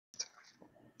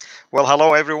Well,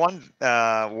 hello everyone.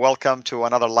 Welcome to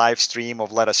another live stream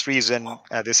of Let Us Reason.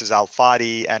 This is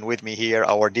Fadi, and with me here,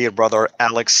 our dear brother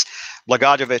Alex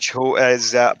Blagojevic, who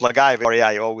is Blagojevic. Sorry,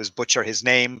 I always butcher his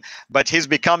name, but he's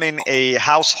becoming a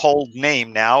household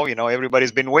name now. You know,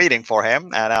 everybody's been waiting for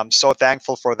him, and I'm so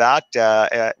thankful for that.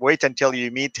 Wait until you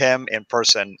meet him in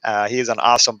person. He is an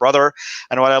awesome brother,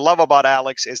 and what I love about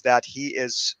Alex is that he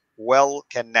is well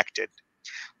connected.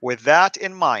 With that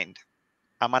in mind,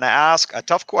 I'm going to ask a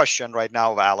tough question right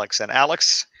now of Alex. And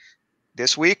Alex,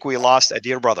 this week we lost a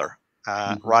dear brother,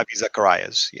 Ravi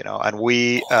Zacharias, and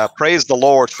we praise the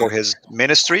Lord for his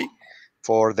ministry,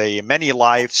 for the many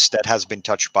lives that has been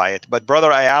touched by it. But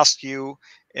brother, I ask you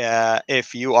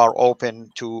if you are open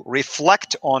to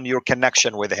reflect on your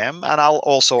connection with him, and I'll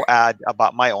also add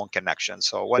about my own connection.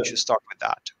 So why don't you start with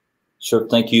that? Sure.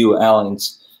 Thank you, Alan.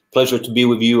 It's a pleasure to be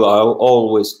with you. I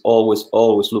always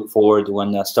look forward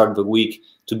when I start the week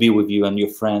to be with you and your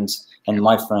friends and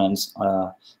my friends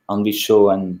on this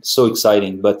show, and so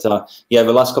exciting. But yeah,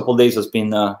 the last couple of days have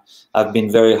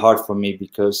been very hard for me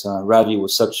because Ravi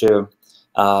was such an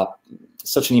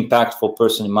impactful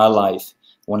person in my life.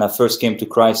 When I first came to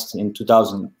Christ in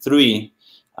 2003,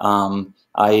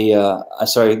 I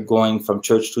started going from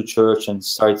church to church and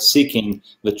started seeking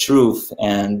the truth.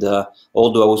 And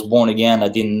although I was born again, I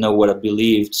didn't know what I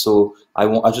believed. So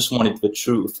I just wanted the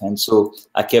truth. And so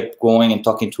I kept going and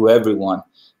talking to everyone.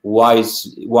 Why is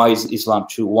Islam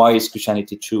true? Why is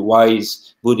Christianity true? Why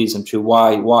is Buddhism true?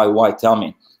 Why? Tell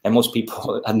me. And most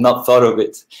people had not thought of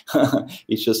it.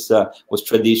 It just was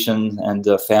tradition and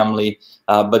family.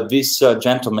 But this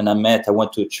gentleman I met, I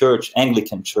went to a church,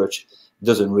 Anglican church.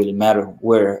 Doesn't really matter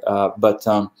where, but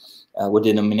what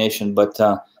denomination. But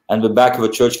and the back of a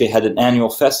church, they had an annual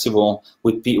festival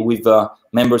with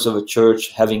members of a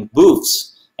church having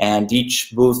booths, and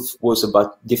each booth was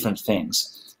about different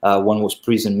things. One was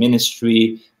prison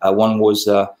ministry, one was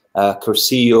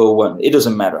Cursillo. It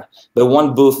doesn't matter. But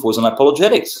one booth was on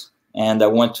apologetics. And I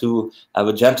went to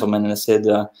a gentleman and I said,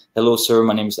 "Hello, sir.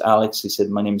 My name is Alex." He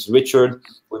said, "My name is Richard."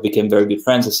 We became very good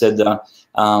friends. I said,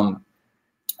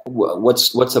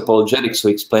 what's apologetics? So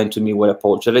he explained to me what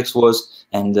apologetics was,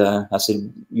 and I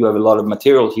said, "You have a lot of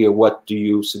material here. What do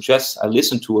you suggest I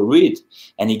listen to or read?"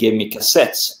 And he gave me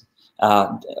cassettes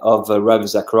of Ravi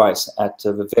Zacharias at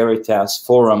the Veritas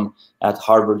Forum at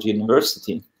Harvard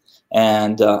University.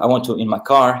 And I went in my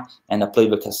car and I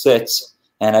played the cassettes,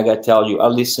 and I gotta tell you, I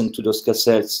listened to those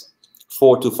cassettes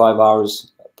 4 to 5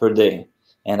 hours per day.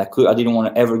 And I didn't want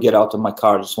to ever get out of my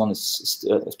car. I just wanted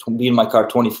to be in my car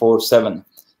 24/7.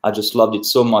 I just loved it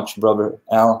so much, brother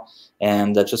Al,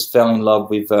 and I just fell in love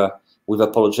with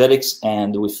apologetics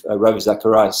and with Ravi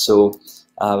Zacharias. So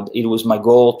it was my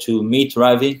goal to meet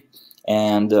Ravi,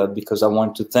 and because I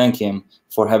wanted to thank him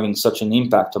for having such an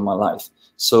impact on my life.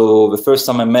 So the first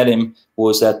time I met him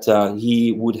was that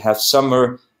he would have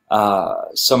summer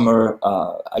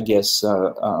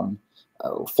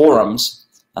forums,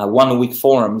 1 week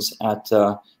forums at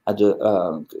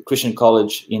the Christian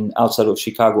college outside of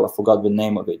Chicago. I forgot the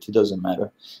name of it. It doesn't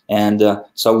matter. And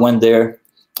so I went there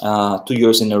 2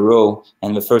 years in a row.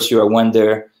 And the first year I went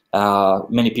there,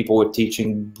 many people were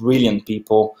teaching, brilliant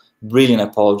people, brilliant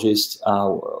apologists,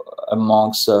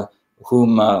 amongst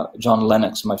whom John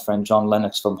Lennox, my friend John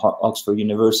Lennox from Oxford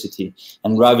University.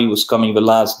 And Ravi was coming the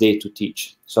last day to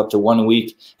teach. So after 1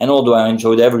 week, and although I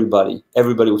enjoyed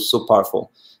everybody was so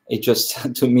powerful. It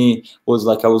just, to me, was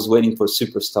like I was waiting for a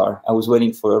superstar. I was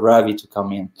waiting for a Ravi to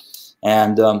come in.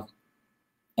 And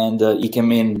he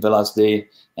came in the last day,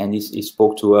 and he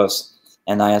spoke to us.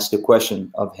 And I asked a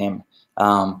question of him.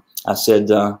 I said,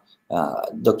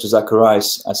 Dr.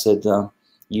 Zacharias, I said,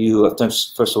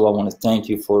 first of all, I want to thank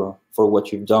you for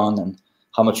what you've done and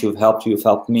how much you've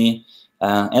helped me.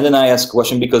 And then I asked a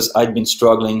question because I'd been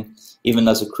struggling, even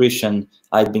as a Christian,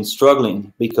 I'd been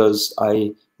struggling because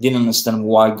I didn't understand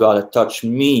why God had touched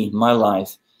me, my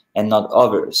life, and not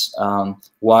others.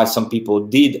 Why some people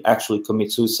did actually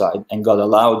commit suicide and God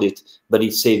allowed it, but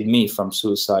He saved me from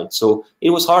suicide. So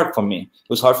it was hard for me. It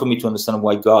was hard for me to understand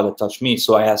why God had touched me.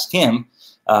 So I asked him,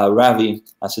 Ravi,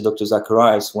 I said, Dr.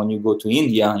 Zacharias, when you go to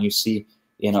India and you see,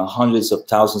 hundreds of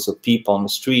thousands of people on the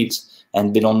streets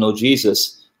and they don't know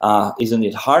Jesus, isn't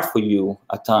it hard for you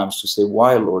at times to say,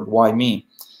 why, Lord, why me?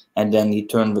 And then he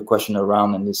turned the question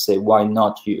around and he said, why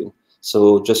not you?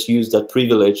 So just use that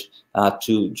privilege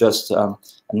to just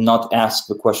not ask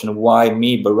the question of why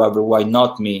me, but rather why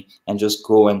not me, and just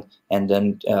go and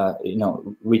then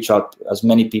reach out as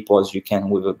many people as you can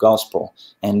with the gospel.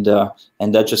 And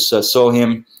I just saw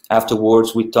him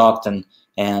afterwards. We talked, and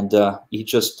he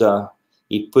just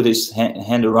he put his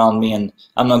hand around me, and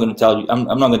I'm not going to tell you. I'm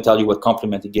not going to tell you what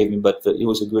compliment he gave me, but it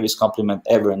was the greatest compliment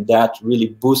ever, and that really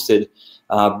boosted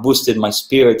my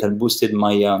spirit and boosted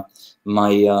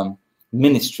my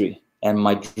ministry and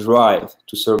my drive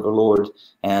to serve the Lord.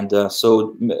 And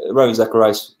so Rabbi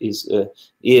Zacharias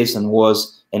is and was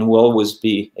and will always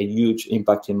be a huge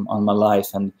impact on my life.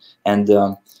 And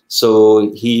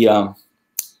so he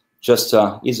just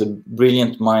is a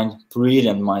brilliant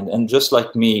mind. And just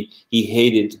like me, he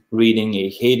hated reading, he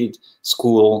hated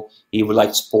school, he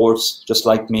liked sports, just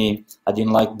like me. I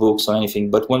didn't like books or anything.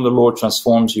 But when the Lord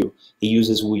transforms you, he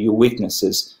uses your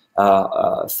weaknesses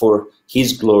for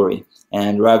his glory.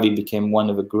 And Ravi became one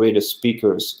of the greatest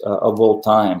speakers of all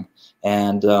time.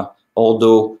 And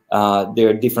although there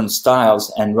are different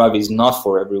styles, and Ravi is not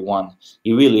for everyone,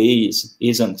 he really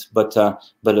isn't. But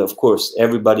of course,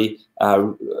 everybody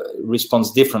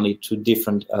responds differently to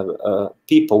different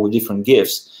people with different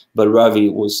gifts. But Ravi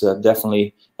was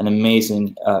definitely an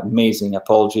amazing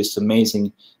apologist,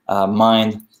 amazing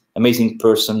mind, amazing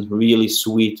person, really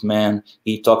sweet man.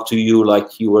 He talked to you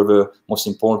like you were the most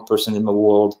important person in the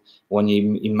world when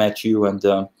he met you, and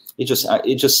it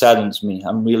just saddens me.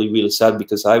 I'm really sad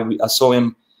because I saw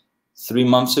him 3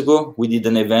 months ago. We did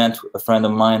an event. A friend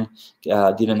of mine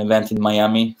did an event in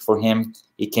Miami for him.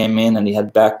 He came in and he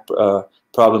had back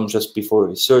problems just before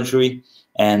his surgery,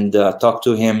 and talked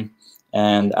to him.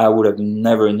 And I would have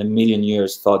never in a million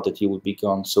years thought that he would be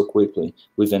gone so quickly,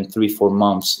 within 3-4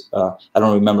 months. I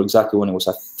don't remember exactly when it was.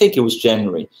 I think it was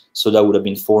January, so that would have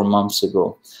been 4 months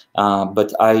ago.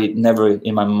 But I never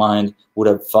in my mind would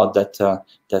have thought that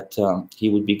he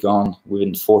would be gone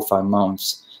within 4 or 5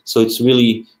 months. So it's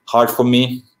really hard for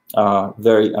me. I've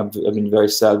been very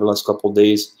sad the last couple of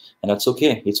days, and that's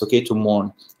okay. It's okay to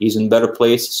mourn. He's in a better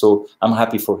place, so I'm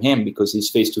happy for him because he's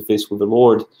face to face with the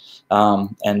Lord.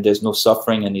 And there's no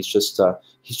suffering, and he's just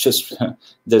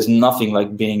there's nothing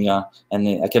like being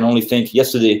and I can only think,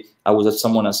 yesterday I was at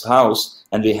someone's house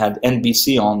and they had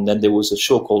NBC on, then there was a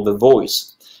show called The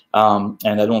Voice,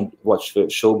 and I don't watch the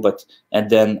show, and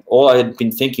then all I had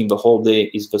been thinking the whole day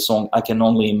is the song I Can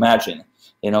Only Imagine.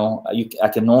 I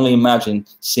can only imagine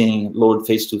seeing Lord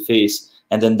face to face.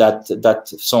 And then that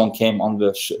song came on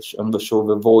the show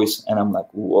The Voice, and I'm like,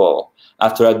 whoa.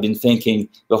 After I'd been thinking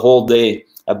the whole day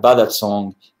about that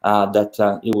song, that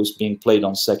it was being played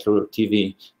on secular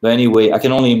TV. But anyway, I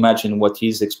can only imagine what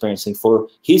he's experiencing. For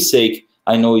his sake,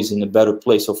 I know he's in a better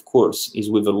place, of course. He's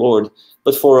with the Lord.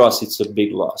 But for us, it's a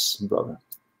big loss, brother.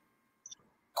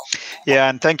 Yeah,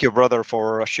 and thank you, brother,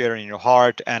 for sharing your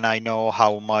heart. And I know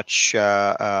how much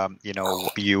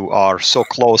you are so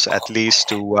close, at least,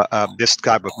 to this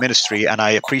type of ministry. And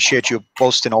I appreciate you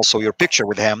posting also your picture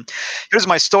with him. Here's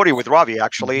my story with Ravi.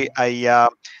 Actually,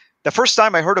 the first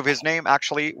time I heard of his name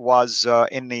actually was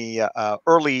in the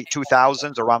early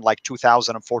 2000s, around like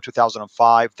 2004,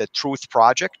 2005, the Truth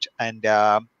Project, and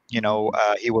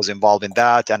he was involved in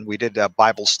that, and we did a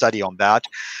Bible study on that.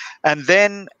 And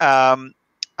then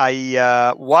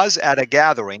I was at a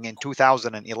gathering in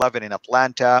 2011 in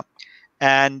Atlanta,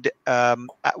 and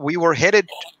we were headed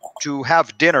to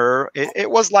have dinner.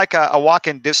 It was like a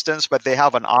walk-in distance, but they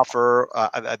have an offer.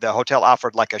 The hotel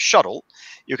offered like a shuttle.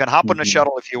 You can hop on a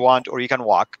shuttle if you want, or you can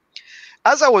walk.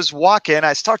 As I was walking,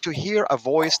 I start to hear a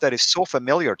voice that is so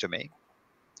familiar to me.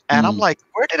 And I'm like,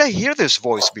 where did I hear this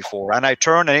voice before? And I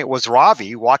turned, and it was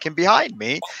Ravi walking behind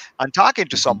me and talking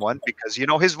to someone, because,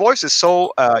 his voice is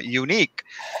so unique.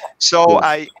 So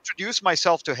I introduced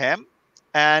myself to him,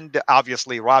 and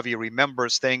obviously Ravi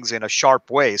remembers things in a sharp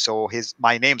way. So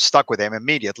my name stuck with him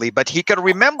immediately. But he can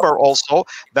remember also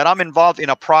that I'm involved in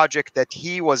a project that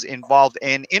he was involved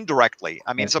in indirectly.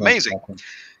 I mean, it's amazing.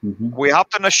 We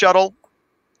hopped on a shuttle,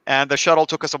 and the shuttle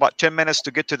took us about 10 minutes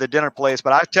to get to the dinner place.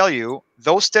 But I tell you,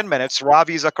 those 10 minutes,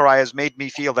 Ravi Zacharias made me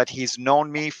feel that he's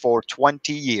known me for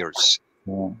 20 years.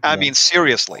 I mean,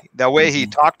 seriously, the way he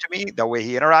talked to me, the way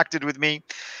he interacted with me.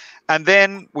 And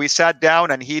then we sat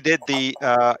down, and he did the,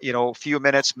 few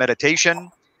minutes meditation.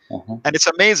 And it's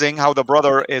amazing how the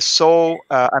brother is so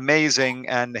amazing,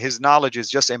 and his knowledge is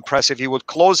just impressive. He would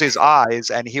close his eyes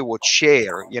and he would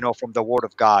share, from the Word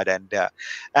of God. And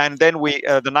then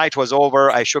the night was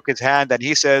over. I shook his hand, and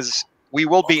he says, "We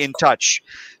will be in touch."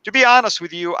 To be honest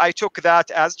with you, I took that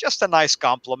as just a nice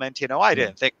compliment. I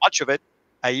didn't think much of it.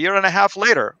 A year and a half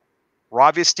later,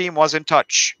 Ravi's team was in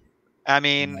touch. I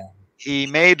mean, he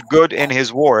made good in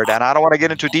his word, and I don't want to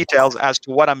get into details as to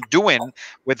what I'm doing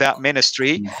with that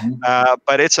ministry,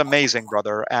 but it's amazing,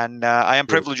 brother. And I am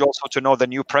privileged also to know the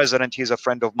new president. He's a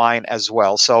friend of mine as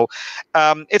well. So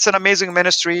it's an amazing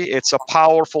ministry. It's a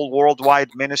powerful worldwide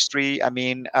ministry. I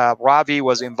mean, Ravi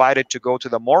was invited to go to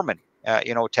the Mormon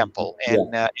temple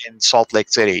Yeah. in Salt Lake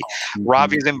City.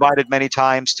 Ravi is invited many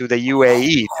times to the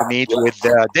UAE to meet with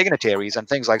dignitaries and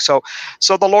things like so.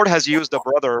 So the Lord has used the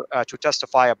brother to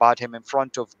testify about him in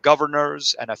front of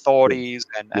governors and authorities,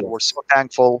 and we're so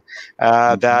thankful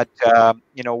that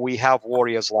we have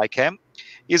warriors like him.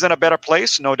 He's in a better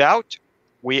place, no doubt.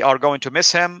 We are going to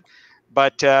miss him,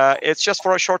 but it's just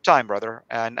for a short time, brother.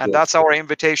 And that's our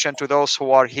invitation to those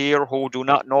who are here who do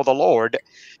not know the Lord.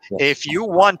 If you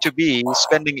want to be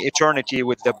spending eternity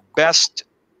with the best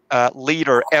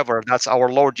leader ever, that's our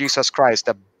Lord Jesus Christ,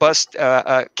 the best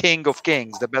King of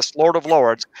Kings, the best Lord of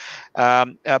Lords,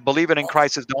 believing in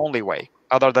Christ is the only way.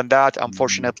 Other than that,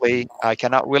 unfortunately, I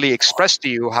cannot really express to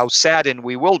you how saddened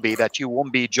we will be that you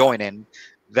won't be joining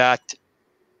that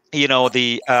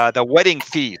the wedding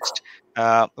feast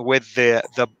with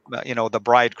the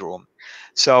bridegroom.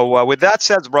 So with that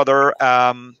said, brother,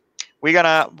 we're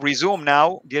gonna resume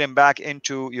now, getting back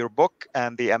into your book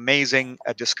and the amazing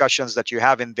discussions that you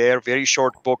have in there. Very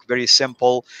short book, very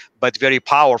simple, but very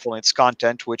powerful in its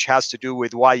content, which has to do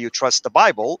with why you trust the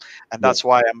Bible, and that's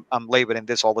why I'm labeling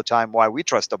this all the time, why we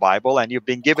trust the Bible. And you've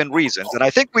been given reasons, and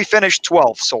I think we finished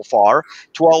 12 so far,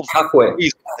 12 halfway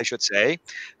reasons, I should say.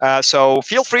 So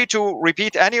feel free to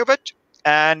repeat any of it,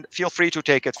 and feel free to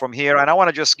take it from here. And I want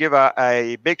to just give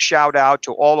a big shout out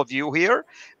to all of you here,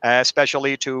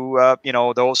 especially to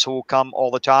those who come all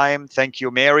the time. Thank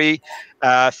you, Mary.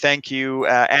 Thank you,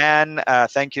 Anne.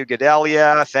 Thank you,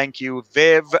 Gedalia. Thank you,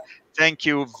 Viv. Thank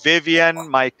you, Vivian.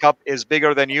 My cup is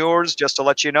bigger than yours, just to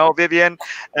let you know, Vivian.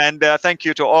 And thank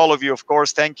you to all of you, of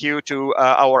course. Thank you to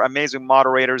our amazing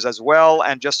moderators as well.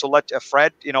 And just to let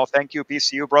Fred, thank you.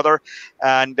 Peace to you, brother.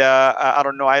 And I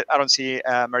don't know, I don't see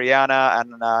Mariana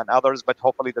and others, but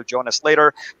hopefully they'll join us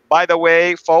later. By the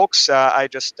way, folks, I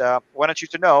just wanted you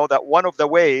to know that one of the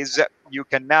ways you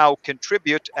can now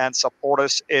contribute and support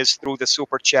us is through the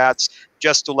super chats,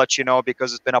 just to let you know,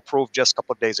 because it's been approved just a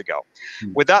couple of days ago.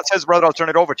 With that said, brother, I'll turn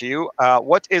it over to you.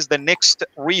 What is the next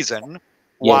reason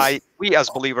why we as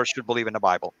believers should believe in the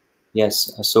Bible?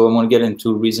 Yes, so I'm going to get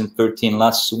into reason 13.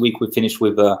 Last week we finished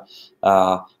with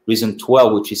reason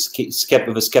 12, which is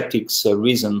the skeptic's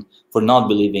reason for not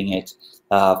believing it,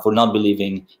 for not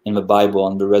believing in the Bible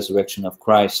and the resurrection of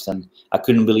Christ. And I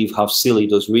couldn't believe how silly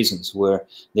those reasons were.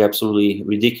 They're absolutely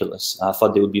ridiculous. I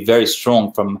thought they would be very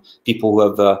strong from people who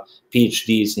have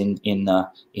PhDs in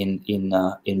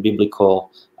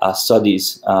biblical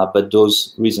studies, but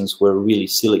those reasons were really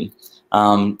silly.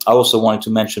 I also wanted to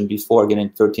mention, before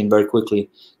getting 13 very quickly,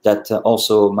 that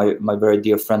also my very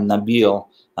dear friend Nabil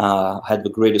had the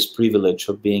greatest privilege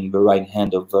of being the right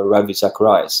hand of Ravi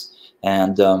Zacharias.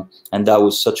 And that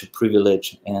was such a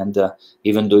privilege. And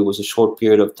even though it was a short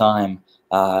period of time,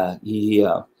 he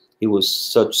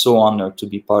was so honored to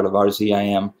be part of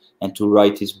RZIM and to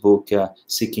write his book,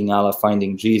 Seeking Allah,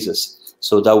 Finding Jesus.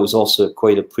 So that was also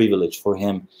quite a privilege for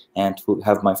him, and to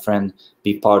have my friend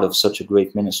be part of such a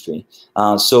great ministry.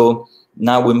 So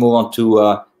now we move on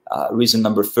to reason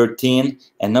number 13.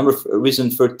 And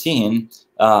reason 13,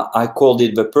 I called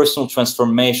it the personal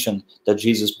transformation that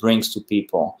Jesus brings to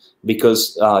people.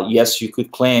 Because yes, you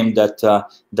could claim that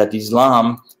that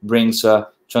Islam brings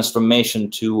transformation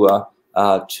to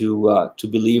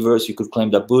believers. You could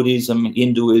claim that Buddhism,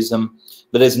 Hinduism,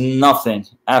 but there's nothing,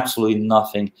 absolutely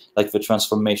nothing, like the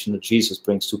transformation that Jesus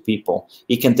brings to people.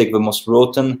 He can take the most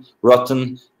rotten,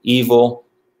 evil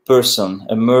person,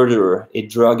 a murderer, a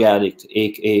drug addict,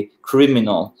 a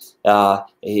criminal, a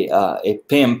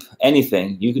pimp,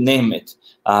 anything, you can name it,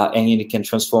 and he can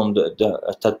transform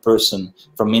that person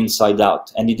from inside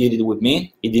out. And he did it with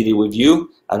me. He did it with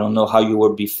you. I don't know how you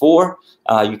were before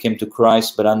you came to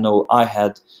Christ, but I know I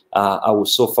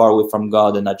was so far away from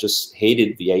God, and I just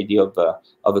hated the idea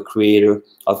of a creator,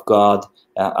 of God.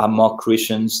 I mock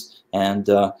Christians. And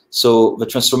so the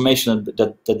transformation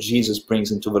that Jesus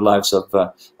brings into the lives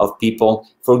of people.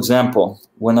 For example,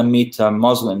 when I meet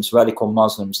Muslims, radical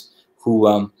Muslims, who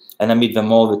and I meet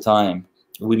them all the time.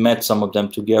 We met some of them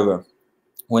together.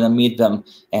 When I meet them,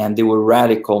 and they were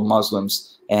radical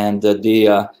Muslims, and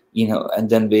and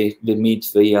then they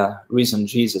meet the risen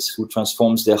Jesus, who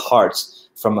transforms their hearts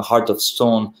from a heart of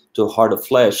stone to a heart of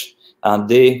flesh.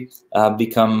 They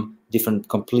become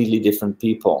completely different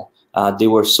people. They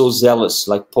were so zealous,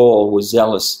 like Paul was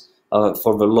zealous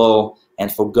for the law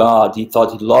and for God. He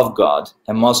thought he loved God,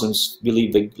 and Muslims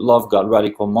believe they love God,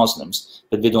 radical Muslims,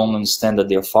 but they don't understand that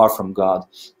they are far from God.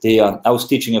 I was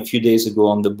teaching a few days ago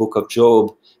on the book of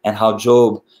Job, and how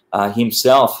Job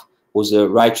himself was a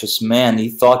righteous man. He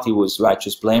thought he was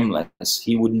righteous, blameless.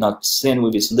 He would not sin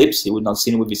with his lips. He would not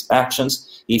sin with his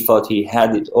actions. He thought he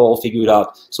had it all figured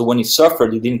out. So when he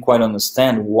suffered, he didn't quite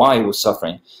understand why he was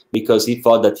suffering, because he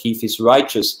thought that if he's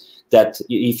righteous, that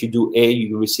if you do A,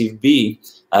 you receive B.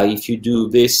 If you do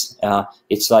this,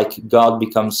 it's like God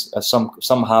becomes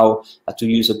somehow, to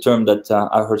use a term that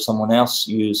I heard someone else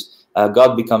use,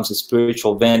 God becomes a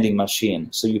spiritual vending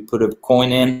machine. So you put a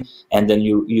coin in, and then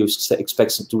you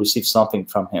expect to receive something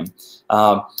from Him.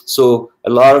 So a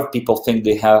lot of people think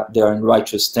they are in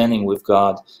righteous standing with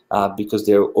God because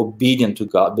they're obedient to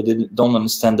God, but they don't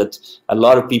understand that a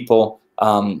lot of people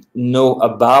know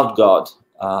about God.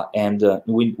 And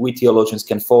we theologians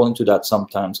can fall into that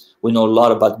sometimes. We know a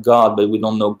lot about God, but we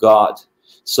don't know God.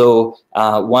 So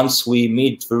once we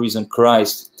meet the risen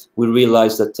Christ, we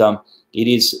realize that it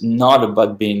is not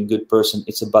about being a good person.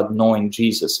 It's about knowing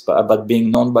Jesus, but about being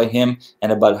known by Him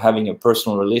and about having a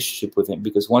personal relationship with Him.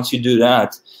 Because once you do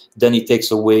that, then He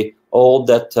takes away all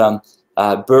that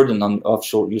burden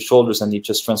off your shoulders, and it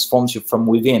just transforms you from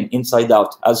within, inside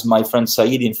out. As my friend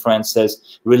Said in France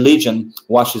says, religion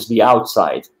washes the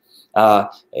outside,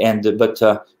 but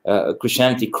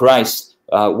Christianity, Christ,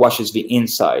 washes the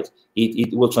inside.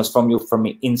 It will transform you from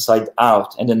the inside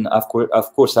out, and then of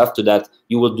course after that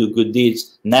you will do good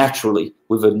deeds naturally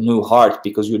with a new heart,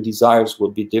 because your desires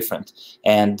will be different,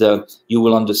 and you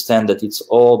will understand that it's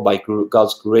all by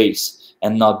God's grace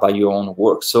and not by your own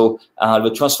work. So the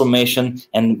transformation,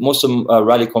 and most of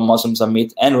radical Muslims I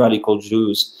meet and radical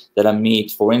Jews that I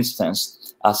meet, for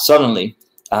instance, suddenly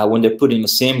when they're put in the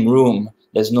same room,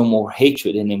 there's no more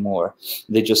hatred anymore.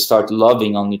 They just start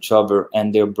loving on each other,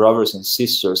 and they're brothers and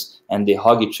sisters, and they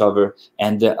hug each other.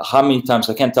 And how many times,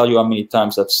 I can't tell you how many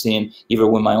times I've seen, either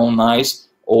with my own eyes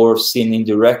or seen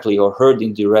indirectly or heard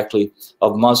indirectly,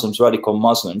 of Muslims, radical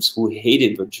Muslims, who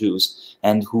hated the Jews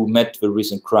and who met the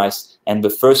risen Christ. And the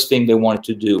first thing they wanted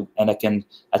to do, and I can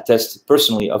attest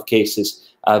personally of cases,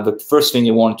 the first thing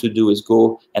they wanted to do is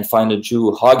go and find a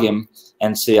Jew, hug him,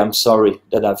 and say, I'm sorry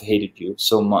that I've hated you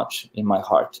so much in my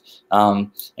heart.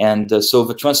 So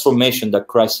the transformation that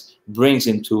Christ brings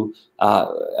into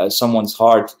someone's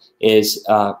heart is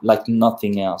like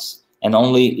nothing else. And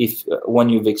only if, when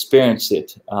you've experienced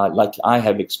it, like I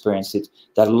have experienced it,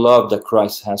 that love that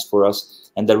Christ has for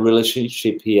us, and the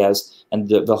relationship He has, and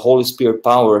the Holy Spirit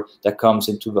power that comes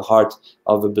into the heart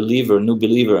of a believer, new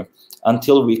believer,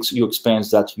 until you experience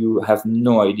that, you have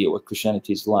no idea what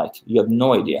Christianity is like. You have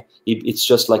no idea. It's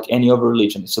just like any other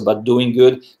religion. It's about doing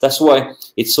good. That's why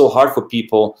it's so hard for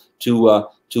people to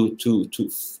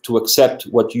accept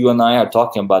what you and I are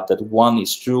talking about, that one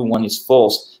is true, one is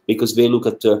false, because they look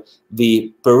at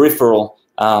the peripheral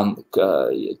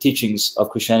teachings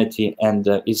of Christianity and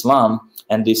Islam,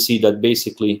 and they see that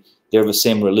basically they're the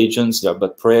same religions. They're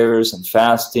about prayers and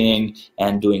fasting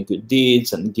and doing good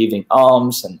deeds and giving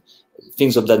alms and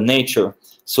things of that nature.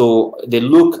 So they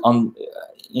look on,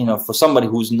 for somebody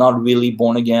who's not really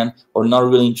born again or not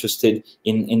really interested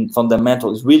in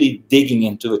fundamentals, really digging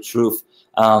into the truth,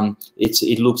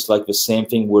 it looks like the same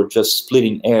thing. We're just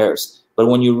splitting hairs. But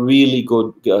when you really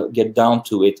get down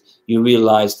to it, you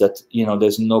realize that,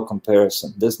 there's no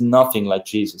comparison. There's nothing like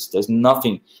Jesus. There's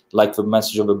nothing like the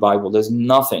message of the Bible. There's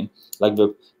nothing like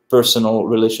the personal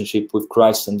relationship with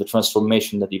Christ and the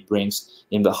transformation that He brings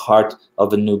in the heart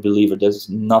of a new believer. There's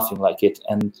nothing like it.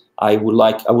 And I would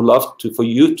love for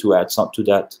you to add something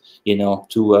to that,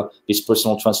 to this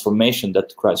personal transformation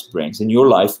that Christ brings in your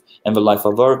life and the life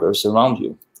of others around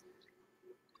you.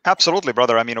 Absolutely,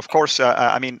 brother. I mean, of course,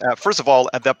 first of all,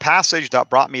 the passage that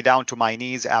brought me down to my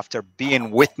knees after being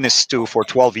witnessed to for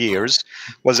 12 years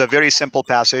was a very simple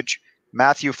passage.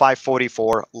 Matthew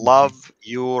 5:44, love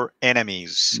your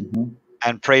enemies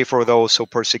and pray for those who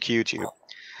persecute you.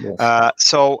 Yes.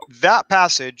 So that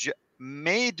passage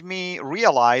made me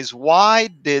realize, why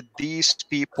did these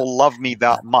people love me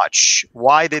that much?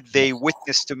 Why did they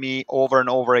witness to me over and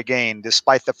over again,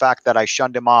 despite the fact that I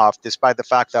shunned them off, despite the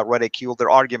fact that I ridiculed their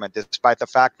argument, despite the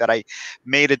fact that I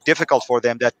made it difficult for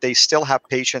them, that they still have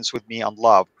patience with me and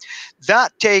love?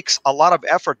 That takes a lot of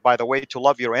effort, by the way, to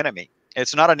love your enemy.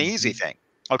 It's not an easy thing.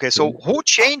 Okay, so who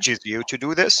changes you to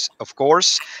do this? Of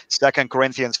course, 2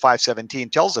 Corinthians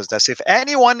 5:17 tells us this. If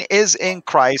anyone is in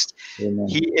Christ,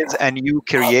 he is a new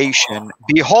creation.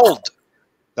 Behold,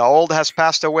 the old has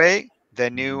passed away, the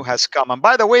new has come. And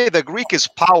by the way, the Greek is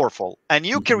powerful. A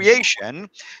new creation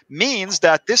means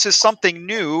that this is something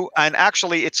new, and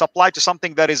actually it's applied to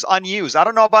something that is unused. I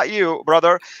don't know about you,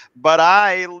 brother, but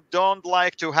I don't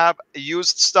like to have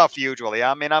used stuff usually.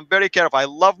 I mean, I'm very careful. I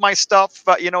love my stuff,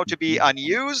 to be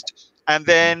unused. and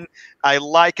then I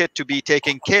like it to be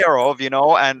taken care of, and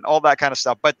all that kind of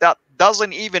stuff. But that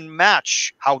doesn't even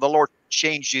match how the Lord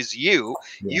changes you.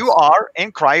 You Yes. are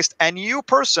in Christ, and you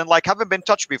person, like haven't been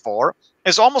touched before,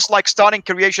 is almost like starting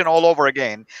creation all over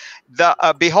again. The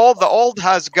behold, the old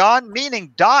has gone,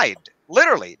 meaning died,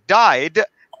 literally died,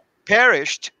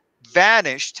 perished,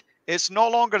 vanished. It's no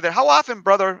longer there. How often,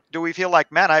 brother, do we feel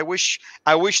like, man, I wish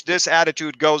this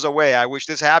attitude goes away. I wish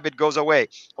this habit goes away.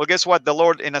 Well, guess what? The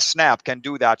Lord in a snap can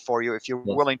do that for you if you're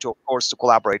Yes. willing to, of course, to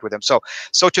collaborate with him.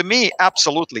 So to me,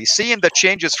 absolutely, seeing the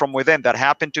changes from within that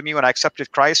happened to me when I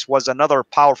accepted Christ was another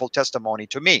powerful testimony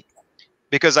to me,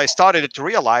 because I started to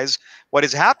realize what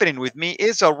is happening with me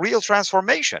is a real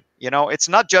transformation. It's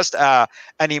not just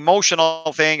an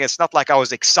emotional thing. It's not like I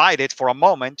was excited for a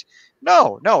moment.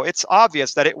 No, no, it's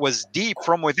obvious that it was deep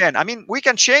from within. I mean, we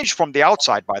can change from the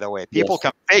outside, by the way. People Yes.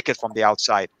 can fake it from the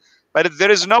outside, but there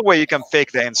is no way you can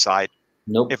fake the inside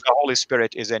Nope. if the Holy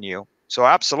Spirit is in you. So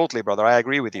absolutely, brother, I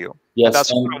agree with you. And Yes.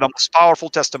 that's one of the most powerful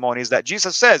testimonies that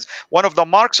Jesus says. One of the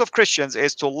marks of Christians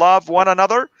is to love one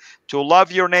another, to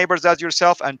love your neighbors as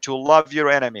yourself, and to love your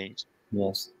enemies.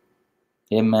 Yes.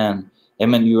 Amen.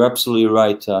 Amen. You're absolutely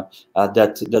right.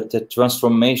 That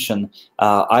transformation.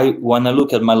 When I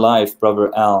look at my life,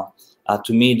 Brother Al,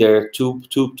 to me there are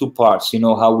two parts. You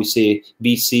know how we say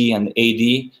BC and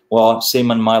AD. Well, same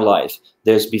in my life.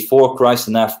 There's before Christ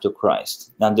and after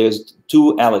Christ. Now there's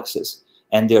two Alexes,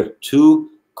 and they're two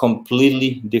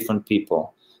completely different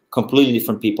people. Completely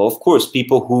different people. Of course,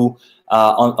 people who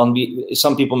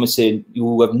some people may say,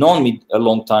 you have known me a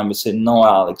long time, may say, no,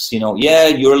 Alex, yeah,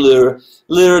 you're a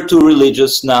little too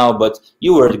religious now, but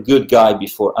you were a good guy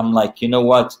before. I'm like, you know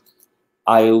what?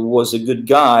 I was a good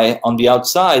guy on the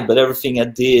outside, but everything I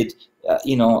did,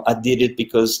 I did it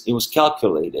because it was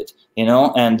calculated,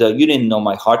 and you didn't know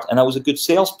my heart, and I was a good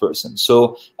salesperson.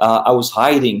 So I was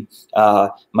hiding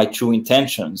my true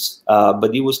intentions,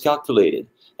 but it was calculated.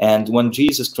 And when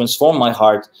Jesus transformed my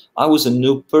heart, I was a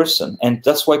new person. And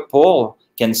that's why Paul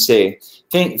can say,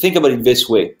 think about it this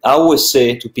way. I always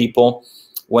say to people,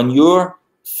 when you're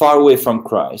far away from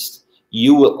Christ,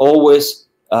 you will always,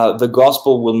 the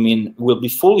gospel will be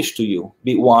foolish to you.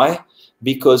 Why?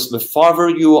 Because the farther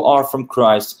you are from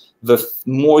Christ, the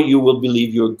more you will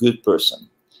believe you're a good person.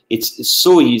 It's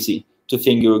so easy to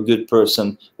think you're a good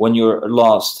person when you're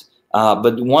lost.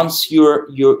 But once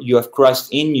you have Christ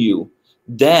in you,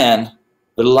 then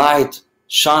the light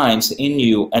shines in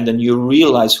you, and then you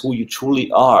realize who you truly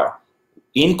are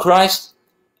in Christ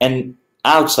and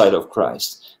outside of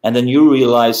Christ. And then you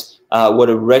realize what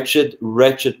a wretched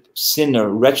sinner,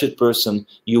 wretched person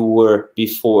you were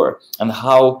before, and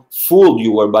how fooled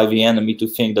you were by the enemy to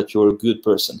think that you're a good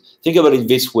person. Think about it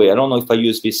this way. I don't know if I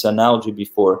used this analogy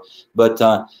before, but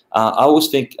I always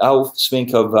think of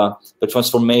the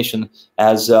transformation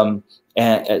as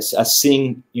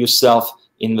seeing yourself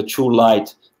in the true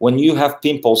light. When you have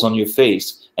pimples on your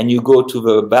face and you go to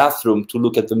the bathroom to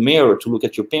look at the mirror, to look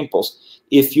at your pimples,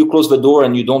 if you close the door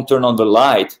and you don't turn on the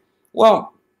light,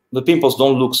 well, the pimples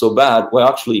don't look so bad. Well,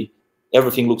 actually,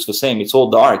 everything looks the same. It's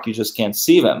all dark. You just can't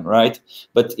see them, right?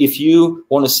 But if you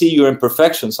want to see your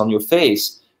imperfections on your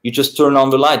face, you just turn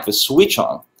on the light, the switch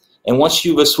on. And once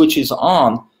the switch is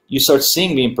on, you start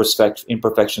seeing the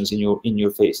imperfections in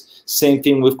your face. Same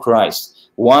thing with Christ.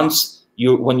 When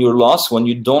you're lost, when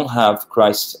you don't have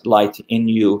Christ's light in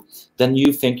you, then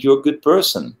you think you're a good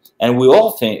person. And we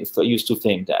all used to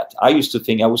think that. I used to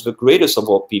think I was the greatest of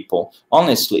all people.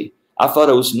 Honestly, I thought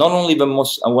I was not only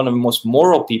one of the most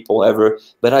moral people ever,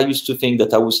 but I used to think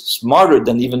that I was smarter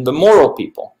than even the moral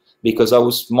people, because I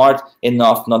was smart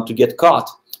enough not to get caught.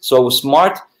 So I was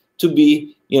smart to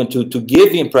be, to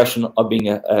give the impression of being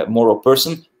a moral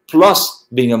person, plus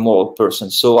being a moral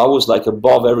person. So I was like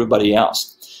above everybody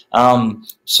else.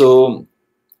 So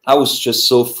I was just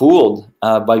so fooled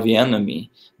by the enemy.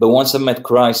 But once I met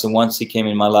Christ and once he came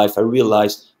in my life, I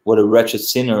realized what a wretched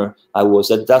sinner I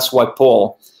was. That's why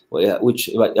Paul, which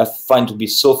I find to be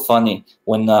so funny,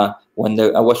 when I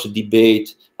watched a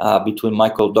debate between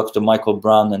Dr. Michael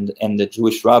Brown and the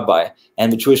Jewish rabbi,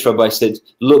 and the Jewish rabbi said,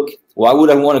 look, why would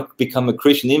I want to become a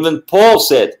Christian? Even Paul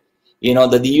said,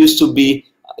 that he used to be,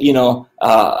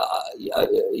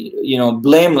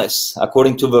 blameless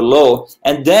according to the law.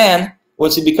 And then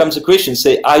once he becomes a Christian,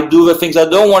 say, I do the things I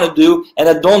don't want to do, and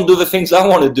I don't do the things I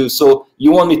want to do. So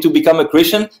you want me to become a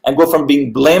Christian and go from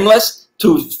being blameless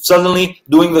to suddenly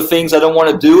doing the things I don't want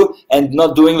to do and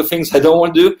not doing the things I don't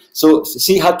want to do? So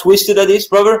see how twisted that is,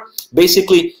 brother?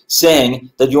 Basically saying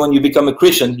that when you become a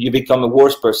Christian, you become a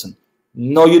worse person.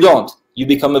 No, you don't. You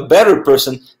become a better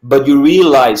person, but you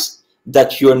realize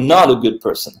that you're not a good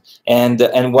person.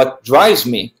 And what drives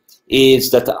me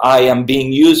is that I am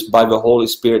being used by the Holy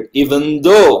Spirit, even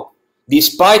though,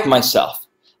 despite myself,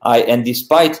 and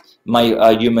despite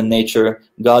my human nature,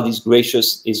 God is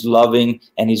gracious, is loving,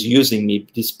 and is using me,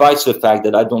 despite the fact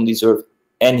that I don't deserve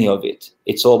any of it.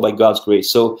 It's all by God's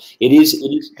grace. So it is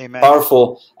Amen.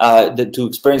 powerful to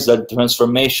experience that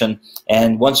transformation.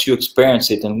 And once you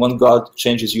experience it, and when God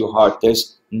changes your heart,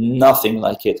 there's nothing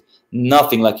like it.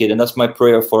 Nothing like it. And that's my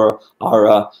prayer for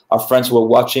our friends who are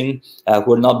watching,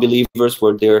 who are not believers,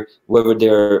 whether they're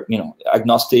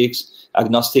agnostic,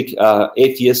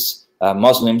 atheists,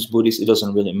 Muslims, Buddhists, it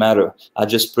doesn't really matter. I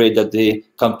just pray that they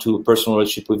come to a personal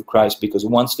relationship with Christ, because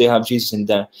once they have Jesus in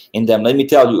them, let me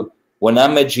tell you, when I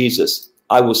met Jesus,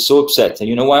 I was so upset. And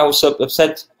you know why I was so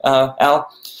upset, Al?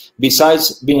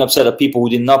 Besides being upset at people who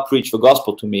did not preach the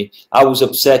gospel to me, I was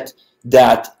upset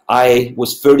that I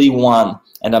was 31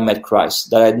 and I met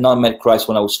Christ, that I had not met Christ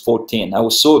when I was 14. I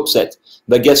was so upset.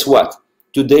 But guess what?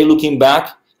 Today, looking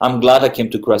back, I'm glad I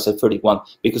came to Christ at 31,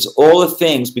 because all the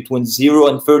things between 0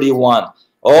 and 31,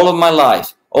 all of my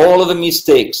life, all of the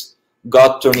mistakes,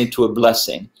 God turned into a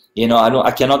blessing. You know, I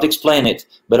cannot explain it,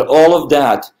 but all of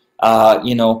that, I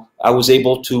was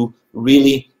able to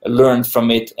really learn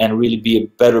from it and really be a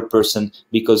better person,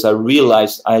 because I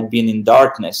realized I had been in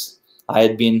darkness. I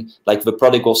had been like the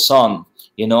prodigal son.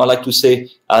 You know, I like to say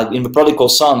in the prodigal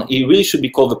son, he really should be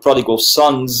called the prodigal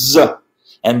sons.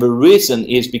 And the reason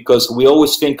is because we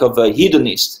always think of a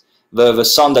hedonist, the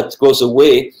son that goes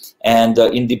away and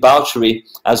in debauchery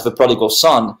as the prodigal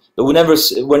son. But we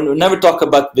never talk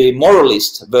about the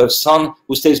moralist, the son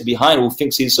who stays behind, who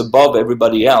thinks he's above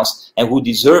everybody else and who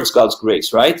deserves God's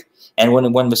grace, right? And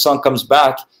when the son comes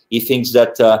back, he thinks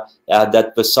that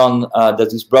that the son, that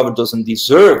his brother doesn't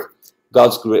deserve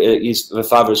God's grace, the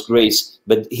Father's grace,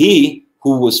 but he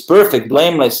who was perfect,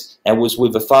 blameless, and was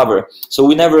with the Father. So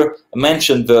we never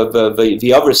mentioned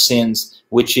the other sins,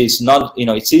 which is not,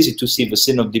 it's easy to see the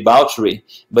sin of debauchery,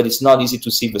 but it's not easy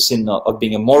to see the sin of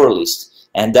being a moralist.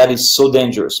 And that is so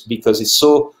dangerous, because it's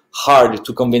so hard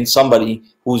to convince somebody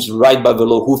who's right by the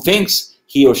law, who thinks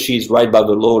he or she is right by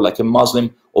the law, like a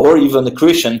Muslim or even a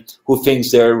Christian who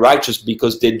thinks they're righteous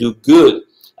because they do good.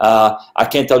 I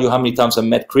can't tell you how many times I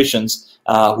met Christians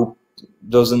who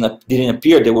didn't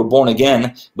appear, they were born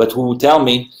again, but who tell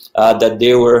me that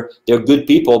they're good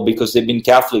people because they've been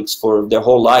Catholics for their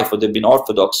whole life, or they've been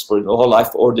Orthodox for their whole life,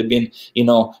 or they've been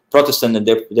Protestant and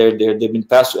they've been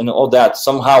pastor and all that,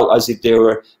 somehow as if they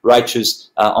were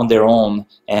righteous on their own.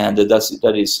 And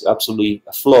that is absolutely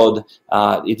flawed.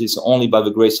 It is only by the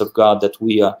grace of God that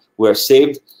we are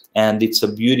saved. And it's a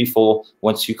beautiful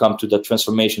once you come to that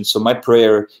transformation. So my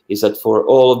prayer is that for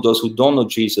all of those who don't know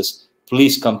Jesus,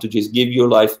 please come to Jesus. Give your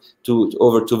life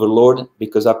over to the Lord,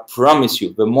 because I promise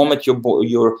you, the moment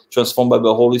you're transformed by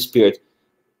the Holy Spirit,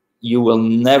 you will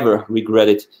never regret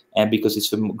it. And because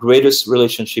it's the greatest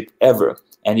relationship ever,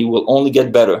 and it will only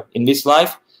get better in this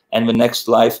life and the next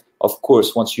life. Of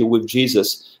course, once you're with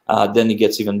Jesus, then it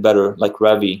gets even better, like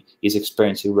Ravi is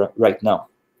experiencing right now.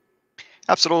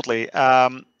 Absolutely.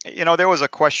 There was a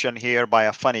question here by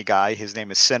a funny guy. His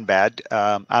name is Sinbad.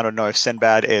 I don't know if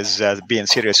Sinbad is being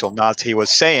serious or not. He was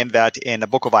saying that in the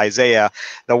book of Isaiah,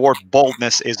 the word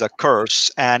boldness is a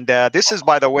curse. And this is,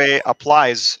 by the way,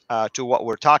 applies to what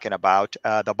we're talking about,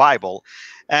 the Bible.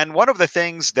 And one of the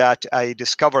things that I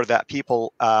discovered that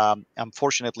people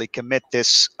unfortunately commit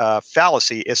this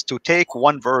fallacy is to take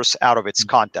one verse out of its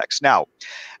context. Now,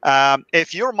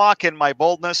 if you're mocking my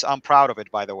boldness, I'm proud of it,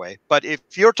 by the way. But if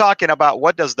you're talking about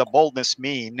what does the boldness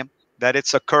mean, that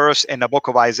it's a curse in the book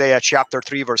of Isaiah, chapter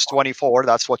 3, verse 24,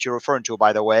 that's what you're referring to,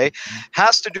 by the way,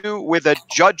 has to do with a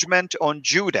judgment on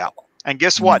Judah. And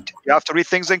guess what? You have to read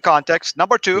things in context.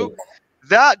 Number two,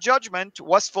 that judgment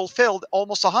was fulfilled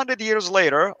almost 100 years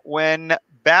later when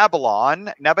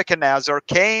Babylon, Nebuchadnezzar,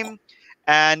 came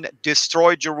and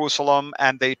destroyed Jerusalem,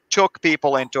 and they took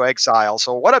people into exile.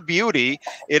 So what a beauty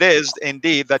it is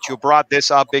indeed that you brought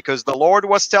this up, because the Lord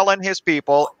was telling his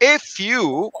people, if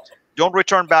you don't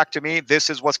return back to me, this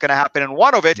is what's going to happen. And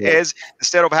one of it is,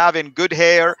 instead of having good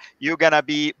hair, you're going to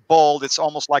be bald. It's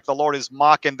almost like the Lord is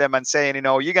mocking them and saying,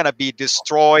 you're going to be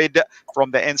destroyed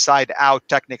from the inside out,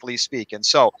 technically speaking.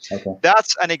 So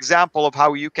that's an example of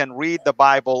how you can read the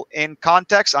Bible in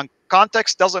context. And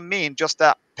context doesn't mean just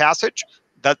that passage,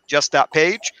 just that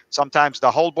page. Sometimes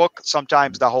the whole book,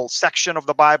 sometimes the whole section of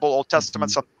the Bible, Old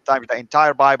Testament, sometimes the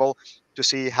entire Bible, to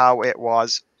see how it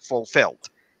was fulfilled.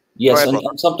 Yes, and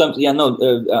sometimes,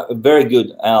 very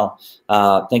good, Al.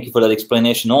 Thank you for that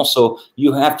explanation. Also,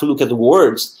 you have to look at the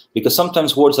words, because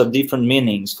sometimes words have different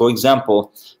meanings. For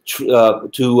example, when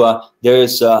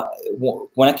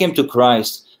I came to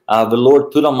Christ, the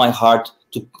Lord put on my heart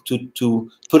to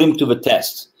put him to the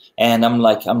test. And I'm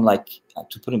like,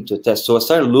 to put him to the test. So I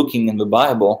started looking in the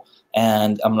Bible,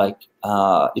 and I'm like,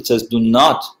 it says, do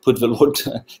not put the Lord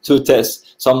to a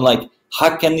test. So I'm like,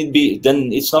 how can it be?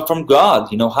 Then it's not from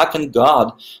God. You know, how can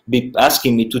God be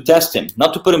asking me to test him?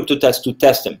 Not to put him to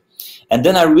test him. And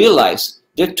then I realized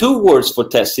there are two words for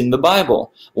test in the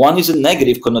Bible. One is a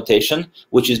negative connotation,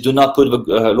 which is do not put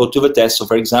the Lord to the test. So,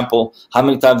 for example, how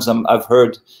many times I've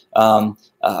heard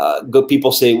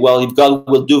people say, well, if God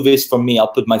will do this for me, I'll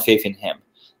put my faith in him.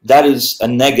 That is a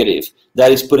negative.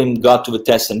 That is putting God to the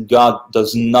test, and God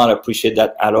does not appreciate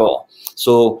that at all.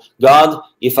 So, God,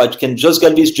 if I can just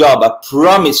get this job, I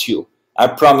promise you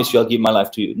I'll give my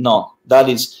life to you. No, that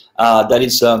is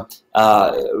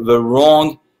the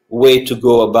wrong way to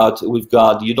go about with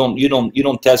God. You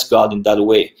don't test God in that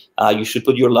way. You should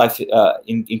put your life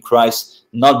in Christ,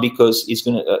 not because he's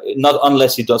gonna, not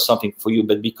unless he does something for you,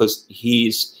 but because he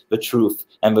is the truth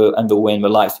and the way and the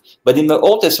life. But in the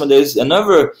Old Testament, there is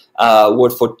another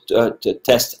word for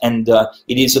test, and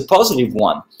it is a positive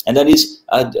one, and that is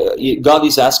God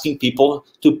is asking people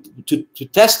to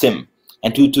test him,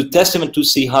 and to test him and to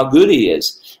see how good he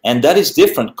is. And that is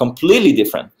different, completely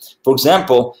different. For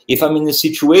example, if I'm in a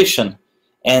situation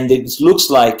and it looks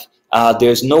like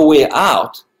there's no way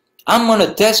out, I'm going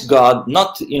to test God,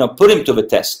 not put him to the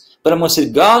test, but I'm going to say,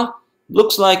 God,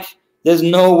 looks like there's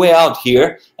no way out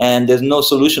here and there's no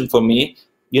solution for me.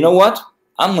 You know what?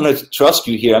 I'm going to trust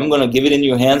you here. I'm going to give it in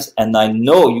your hands, and I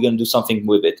know you're going to do something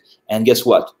with it. And guess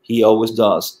what? He always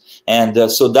does.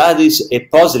 And so that is a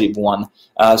positive one.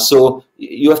 So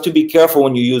you have to be careful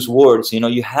when you use words.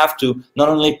 You have to not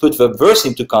only put the verse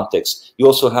into context, you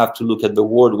also have to look at the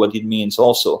word, what it means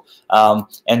also.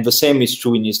 And the same is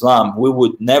true in Islam. We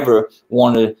would never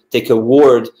want to take a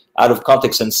word out of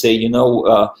context and say,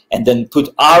 and then put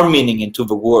our meaning into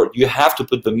the word. You have to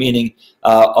put the meaning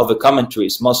of the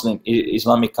commentaries,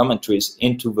 Islamic commentaries,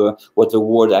 into what the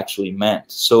word actually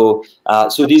meant. So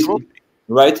these,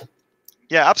 right?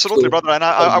 Yeah, absolutely, brother. And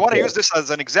I want to use this as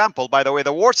an example. By the way,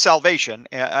 the word salvation,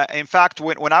 in fact,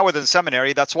 when I was in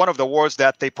seminary, that's one of the words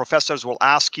that the professors will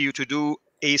ask you to do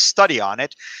a study on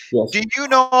it. Yes. Do you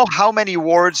know how many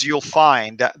words you'll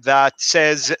find that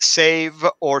says save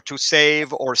or to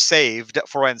save or saved,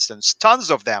 for instance? Tons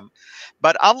of them.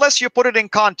 But unless you put it in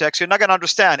context, you're not going to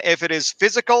understand if it is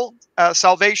physical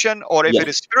salvation or if it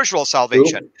is spiritual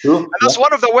salvation. True. And that's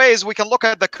one of the ways we can look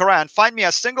at the Quran. Find me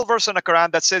a single verse in the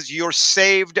Quran that says you're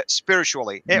saved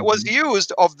spiritually. It was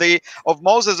used of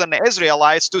Moses and the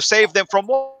Israelites to save them from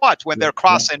what? When they're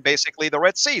crossing basically the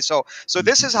Red Sea. So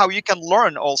this is how you can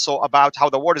learn also about how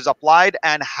the word is applied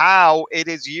and how it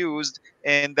is used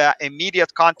in the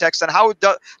immediate context, and how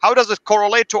does it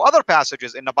correlate to other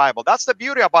passages in the Bible. That's the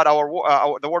beauty about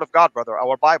the Word of God, brother,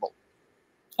 our Bible.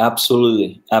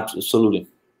 Absolutely,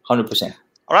 100%.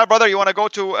 All right, brother, you want to go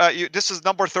to this is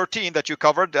number 13 that you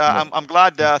covered. I'm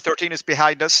glad 13 is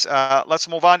behind us. Let's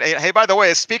move on. Hey, by the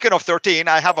way, speaking of 13,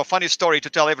 I have a funny story to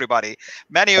tell everybody.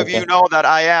 Many of you know that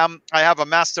I have a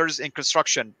master's in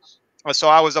construction. So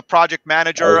I was a project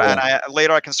manager, and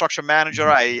later a construction manager.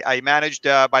 I managed,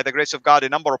 by the grace of God, a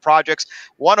number of projects.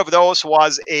 One of those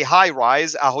was a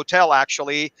high-rise, a hotel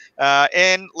actually,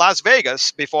 in Las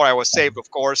Vegas. Before I was saved,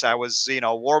 of course, I was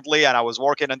worldly, and I was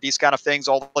working on these kind of things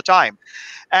all the time.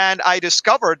 And I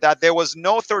discovered that there was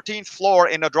no 13th floor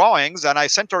in the drawings, and I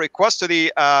sent a request to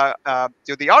the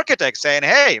architect saying,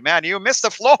 "Hey, man, you missed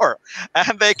the floor."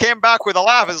 And they came back with a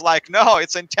laugh. It's like, no,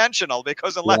 it's intentional,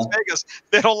 because in Las Vegas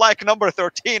they don't like number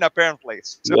 13 apparently.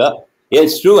 So. Yeah,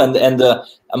 it's true. And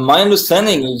my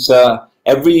understanding is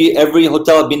every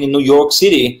hotel I've been in New York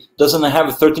City doesn't have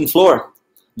a 13th floor.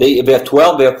 They have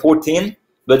 12, they have 14,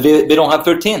 but they don't have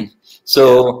 13.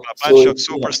 So a bunch of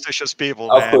superstitious people,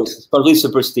 man. Of course, totally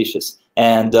superstitious,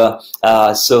 and but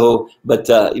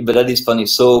that is funny.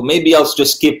 So maybe I'll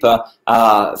just skip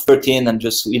 13 and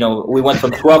just we went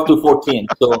from 12 to 14.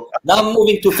 So now I'm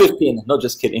moving to 15. No,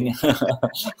 just kidding.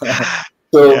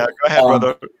 So yeah, go ahead,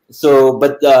 brother. So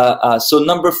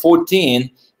number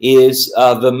 14 is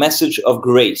the message of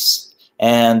grace,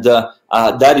 and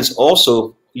that is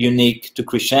also unique to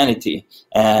Christianity,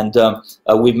 and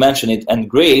we mentioned it. And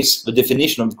grace, the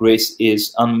definition of grace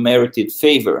is unmerited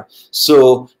favor.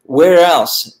 So where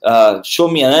else? Show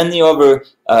me any other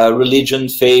religion,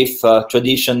 faith,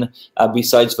 tradition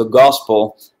besides the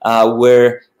gospel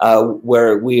where the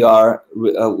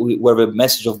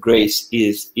message of grace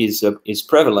is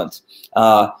prevalent.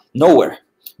 Nowhere,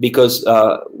 because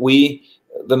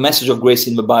the message of grace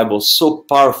in the Bible is so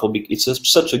powerful. It's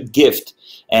such a gift.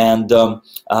 And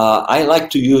I like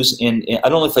to use I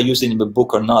don't know if I use it in the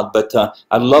book or not, but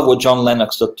I love what John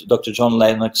Lennox, Dr. John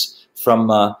Lennox from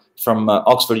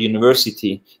Oxford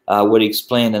University, what he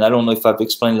explained. And I don't know if I've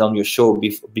explained it on your show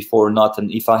before or not,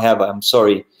 and if I have, I'm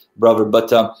sorry, brother,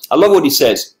 but I love what he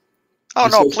says. Oh,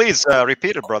 no, please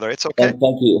repeat it, brother. It's okay.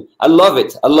 Thank you. I love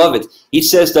it. I love it. He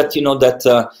says that, you know, that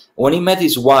when he met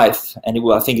his wife, and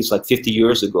I think it's like 50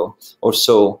 years ago or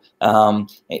so,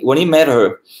 when he met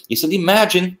her, he said,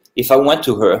 imagine if I went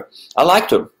to her. I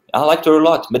liked her. I liked her a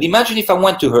lot. But imagine if I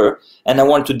went to her and I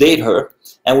wanted to date her,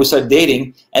 and we started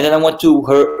dating, and then I went to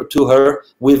her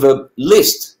with a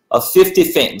list of 50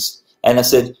 things. And I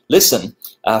said, listen,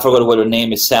 I forgot what her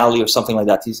name is, Sally or something like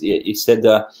that. He said,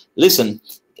 listen,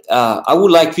 I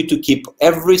would like you to keep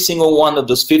every single one of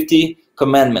those 50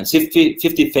 commandments,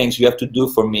 50 things you have to do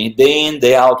for me, day in,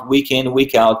 day out, week in,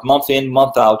 week out, month in,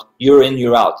 month out, year in,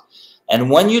 year out. And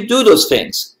when you do those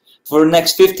things for the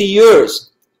next 50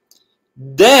 years,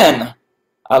 then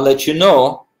I'll let you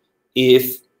know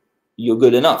if you're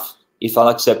good enough, if I'll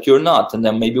accept you or not, and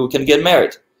then maybe we can get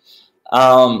married.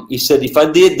 He said, if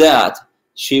I did that,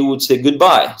 she would say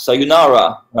goodbye,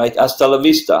 sayonara, right? Hasta la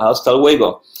vista, hasta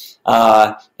luego.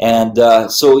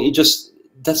 So it just,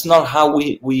 that's not how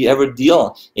we ever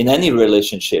deal in any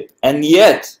relationship. And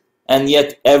yet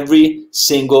every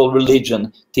single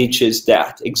religion teaches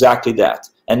that, exactly that.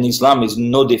 And Islam is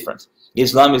no different.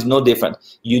 Islam is no different.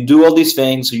 You do all these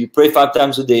things, you pray 5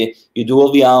 times a day, you do all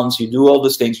the alms, you do all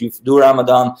these things, you do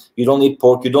Ramadan, you don't eat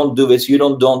pork, you don't do this, you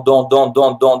don't, do.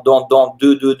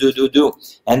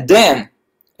 And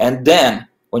then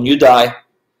when you die,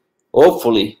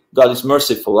 hopefully, God is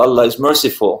merciful, Allah is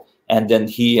merciful, and then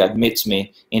He admits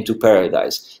me into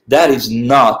paradise. That is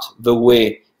not the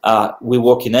way we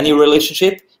work in any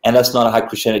relationship, and that's not how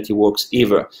Christianity works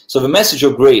either. So the message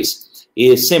of grace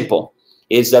is simple,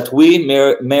 is that we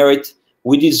merit,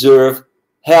 we deserve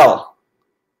hell.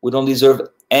 We don't deserve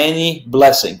any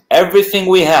blessing. Everything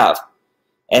we have,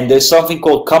 and there's something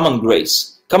called common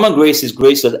grace. Common grace is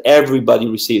grace that everybody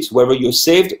receives, whether you're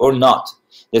saved or not.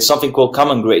 There's something called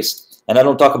common grace. And I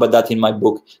don't talk about that in my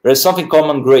book. There's something called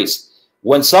common grace.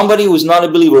 When somebody who is not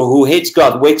a believer, who hates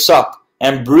God, wakes up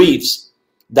and breathes,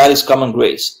 that is common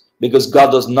grace. Because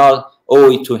God does not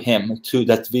owe it to him, to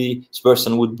that this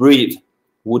person would breathe,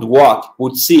 would walk,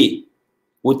 would see,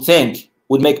 would think,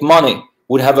 would make money,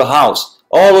 would have a house.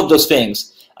 All of those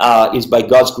things is by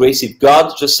God's grace. If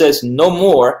God just says no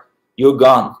more, you're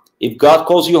gone. If God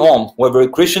calls you home, whether a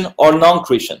Christian or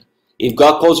non-Christian, if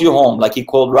God calls you home, like He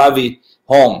called Ravi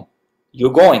home,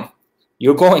 you're going.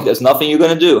 You're going. There's nothing you're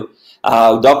going to do.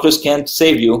 Doctors can't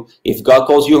save you. If God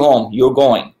calls you home, you're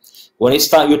going. When it's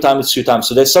time, your time, it's your time.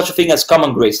 So there's such a thing as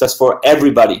common grace. That's for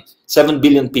everybody, 7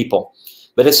 billion people.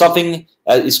 But there's something,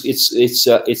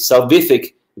 it's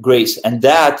salvific grace, and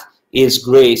that is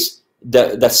grace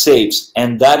that saves,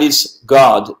 and that is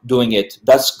God doing it.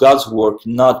 That's God's work,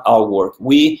 not our work.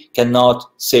 We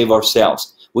cannot save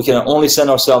ourselves. We can only send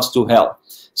ourselves to hell.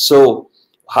 So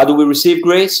how do we receive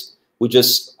grace? We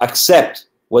just accept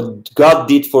what God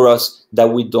did for us that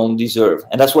we don't deserve.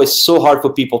 And that's why it's so hard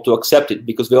for people to accept it,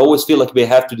 because they always feel like they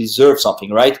have to deserve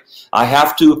something, right? I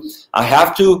have to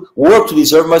work to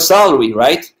deserve my salary,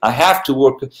 right? I have to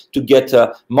work to get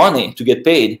money, to get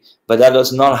paid. But that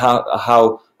is not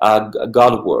how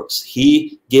God works.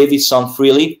 He gave His Son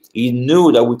freely. He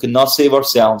knew that we could not save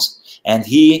ourselves, and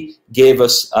He gave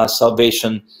us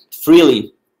salvation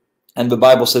freely. And the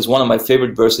Bible says, one of my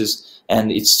favorite verses,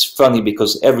 and it's funny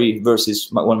because every verse is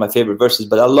one of my favorite verses,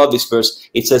 but I love this verse.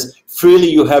 It says, freely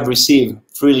you have received,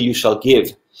 freely you shall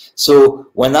give. So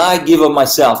when I give of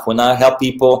myself, when I help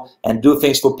people and do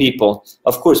things for people,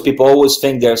 of course, people always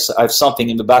think I have something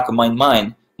in the back of my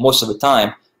mind. Most of the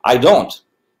time, I don't.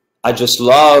 I just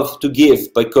love to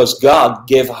give because God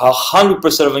gave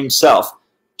 100% of Himself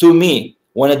to me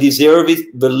when I deserved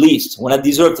it the least. When I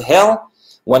deserved hell,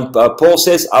 when Paul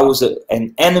says I was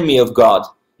an enemy of God,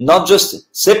 not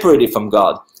just separated from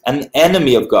God, an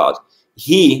enemy of God.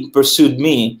 He pursued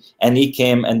me, and He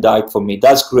came and died for me.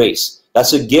 That's grace.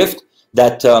 That's a gift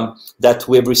that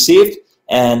we have received.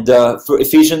 And for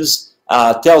Ephesians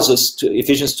tells us,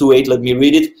 Ephesians 2:8, let me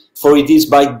read it. For it is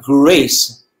by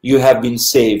grace you have been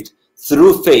saved,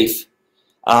 through faith.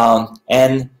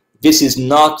 And this is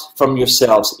not from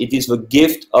yourselves. It is the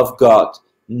gift of God,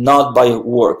 not by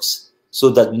works,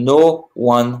 so that no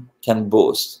one can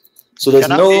boast. So there's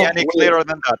cannot be any clearer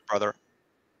than that, brother.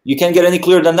 You can't get any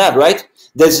clearer than that, right?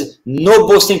 There's no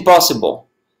boasting possible.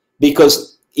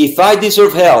 Because if I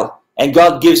deserve hell and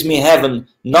God gives me heaven,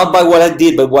 not by what I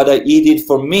did, but what He did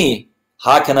for me,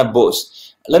 how can I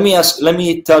boast? let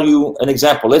me tell you an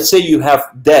example. Let's say you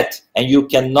have debt and you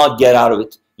cannot get out of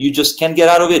it. You just can't get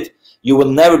out of it. You will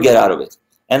never get out of it.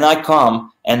 And I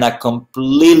come and I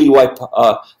completely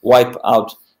wipe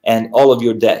out and all of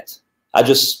your debt. I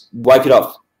just wipe it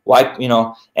off,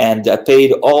 and I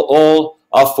paid all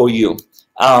off for you.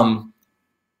 And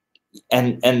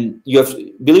you have,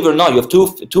 believe it or not, you have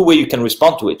two ways you can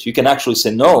respond to it. You can actually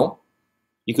say no.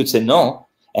 You could say no,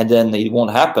 and then it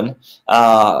won't happen.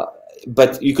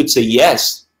 But you could say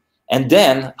yes, and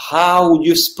then how would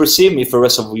you perceive me for the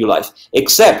rest of your life?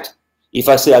 Except if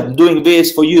I say I'm doing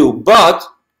this for you, but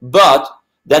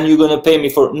then you're going to pay me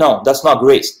for. No, that's not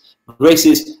grace. Grace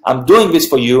is I'm doing this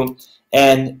for you,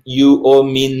 and you owe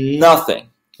me nothing.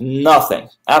 Nothing,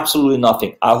 absolutely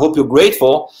nothing. I hope you're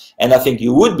grateful, and I think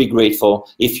you would be grateful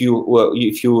if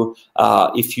you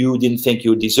didn't think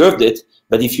you deserved it.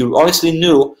 But if you honestly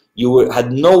knew you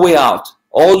had no way out,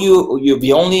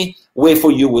 the only way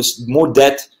for you was more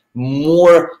debt,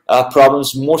 more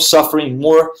problems, more suffering,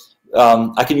 more.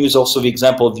 I can use also the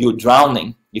example of you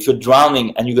drowning. If you're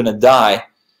drowning and you're gonna die,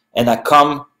 and I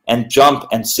come and jump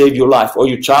and save your life or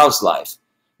your child's life,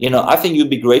 I think you'd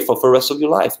be grateful for the rest of your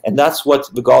life. And that's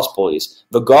what the gospel is.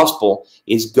 The gospel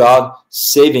is God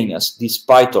saving us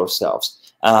despite ourselves.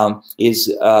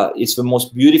 It's the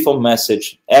most beautiful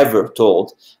message ever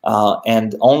told.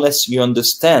 And unless you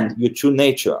understand your true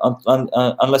nature,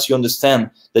 unless you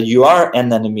understand that you are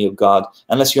an enemy of God,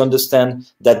 unless you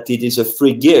understand that it is a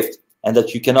free gift and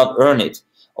that you cannot earn it,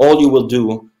 all you will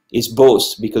do is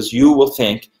boast, because you will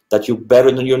think that you're better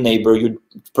than your neighbor, you're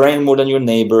praying more than your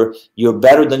neighbor, you're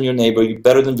better than your neighbor, you're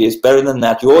better than this, better than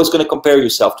that. You're always going to compare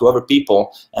yourself to other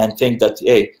people and think that,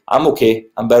 hey, I'm okay,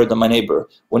 I'm better than my neighbor.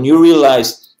 When you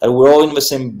realize that we're all in the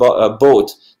same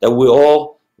boat, that we're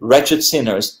all wretched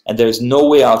sinners, and there is no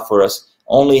way out for us,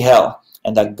 only hell,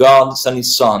 and that God sent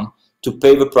His Son to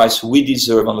pay the price we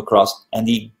deserve on the cross, and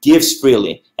He gives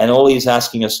freely, and all He's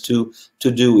asking us to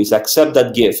do is accept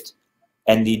that gift,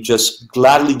 and He just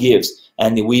gladly gives.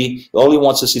 And all He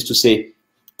wants us is to say,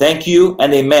 thank you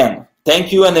and amen.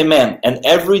 Thank you and amen. And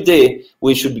every day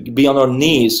we should be on our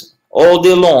knees all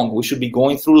day long. We should be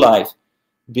going through life,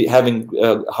 having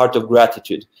a heart of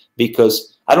gratitude.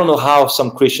 Because I don't know how some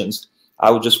Christians,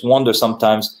 I would just wonder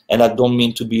sometimes, and I don't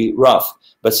mean to be rough,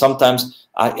 but sometimes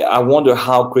I wonder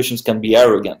how Christians can be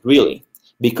arrogant, really.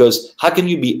 Because how can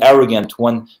you be arrogant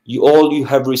when all you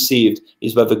have received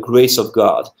is by the grace of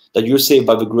God, that you're saved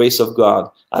by the grace of God?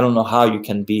 I don't know how you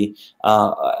can be,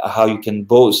 how you can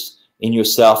boast in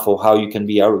yourself, or how you can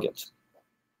be arrogant.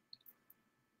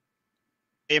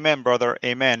 Amen, brother.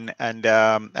 Amen. And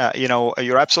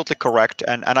you're absolutely correct.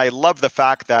 And I love the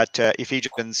fact that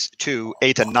Ephesians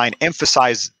 2:8 and 9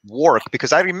 emphasize work,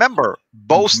 because I remember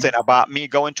boasting about me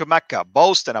going to Mecca,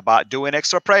 boasting about doing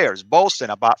extra prayers, boasting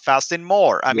about fasting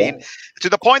more. I mean, to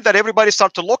the point that everybody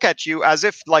start to look at you as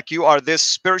if like you are this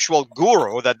spiritual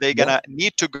guru that they're gonna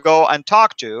need to go and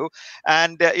talk to.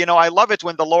 And I love it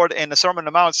when the Lord in the Sermon on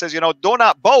the Mount says, do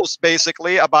not boast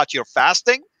basically about your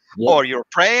fasting, or you're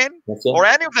praying, or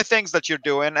any of the things that you're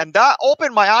doing. And that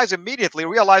opened my eyes immediately,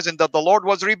 realizing that the Lord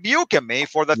was rebuking me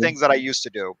for the things that I used to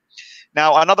do.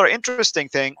 Now, another interesting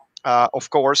thing, of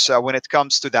course, when it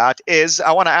comes to that is,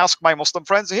 I want to ask my Muslim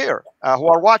friends here who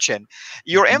are watching,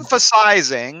 you're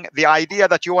emphasizing the idea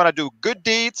that you want to do good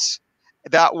deeds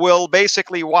that will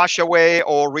basically wash away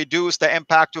or reduce the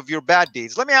impact of your bad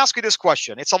deeds. Let me ask you this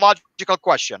question. It's a logical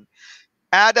question.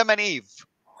 Adam and Eve,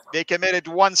 they committed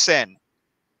one sin.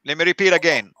 Let me repeat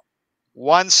again.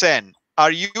 One sin.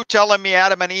 Are you telling me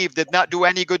Adam and Eve did not do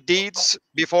any good deeds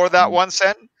before that one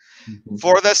sin?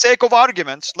 For the sake of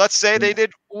arguments, let's say they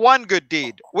did one good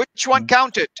deed. Which one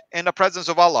counted in the presence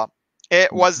of Allah?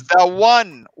 It was the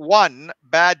one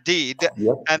bad deed,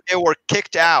 and they were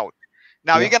kicked out.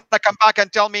 Now you're going to come back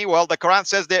and tell me, well, the Quran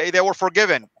says they were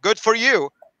forgiven. Good for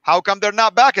you. How come they're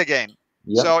not back again?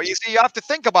 So you see, you have to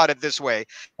think about it this way.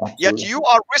 Yet you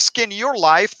are risking your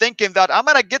life thinking that I'm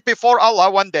going to get before Allah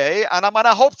one day and I'm going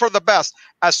to hope for the best,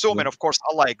 assuming, of course,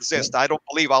 Allah exists. I don't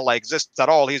believe Allah exists at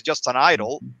all. He's just an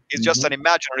idol. He's just an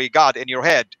imaginary God in your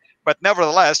head. But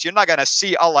nevertheless, you're not going to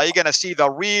see Allah. You're going to see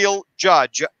the real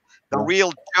judge, the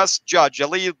real just judge,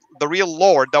 the real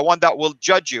Lord, the one that will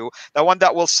judge you, the one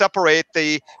that will separate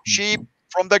the sheep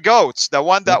from the goats, the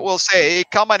one that will say,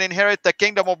 come and inherit the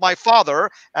kingdom of my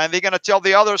Father, and they're going to tell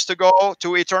the others to go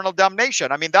to eternal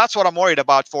damnation. I mean, that's what I'm worried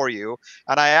about for you.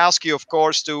 And I ask you, of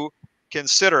course, to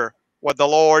consider what the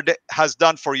Lord has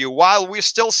done for you. While we're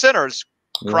still sinners,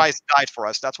 Christ died for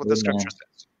us. That's what the scripture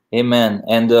says. Amen.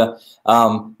 And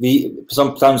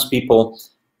sometimes people,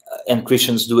 and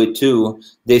Christians do it too.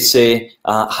 They say,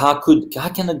 how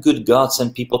can a good God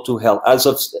send people to hell? As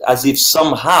if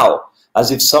somehow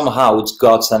it's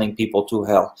God sending people to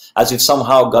hell. As if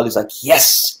somehow God is like,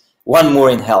 yes, one more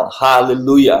in hell,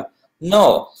 hallelujah.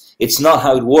 No, it's not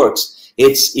how it works.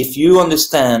 It's if you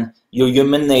understand your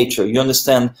human nature, you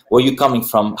understand where you're coming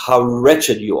from, how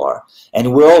wretched you are.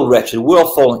 And we're all wretched, we're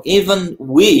all fallen. Even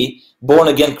we, born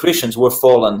again Christians, we're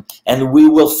fallen, and we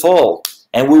will fall.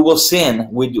 And we will sin.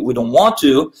 We don't want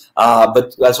to,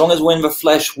 but as long as we're in the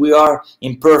flesh, we are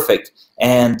imperfect.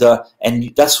 And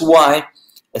that's why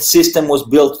a system was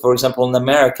built, for example, in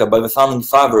America by the founding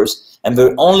fathers. And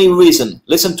the only reason,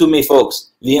 listen to me,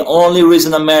 folks, the only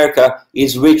reason America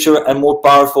is richer and more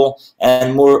powerful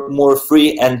and more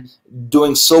free and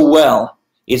doing so well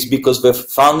is because the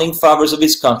founding fathers of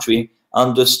this country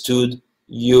understood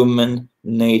human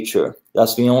nature.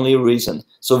 That's the only reason.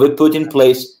 So they put in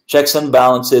place checks and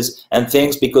balances and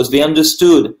things because they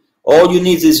understood all you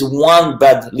need is one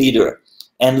bad leader.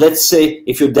 And let's say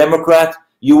if you're Democrat,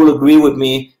 you will agree with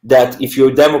me that if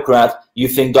you're a Democrat, you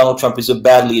think Donald Trump is a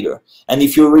bad leader. And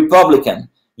if you're a Republican,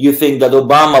 you think that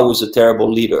Obama was a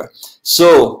terrible leader.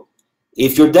 So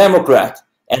if you're Democrat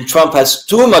and Trump has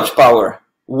too much power,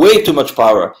 way too much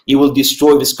power, he will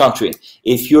destroy this country.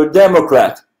 If you're a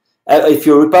Democrat, if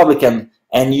you're a Republican,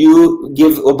 and you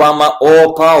give Obama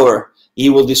all power, he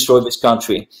will destroy this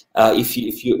country. If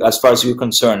you, as far as you're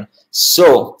concerned.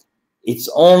 So it's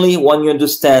only when you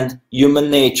understand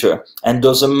human nature, and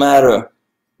doesn't matter.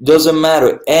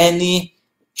 Any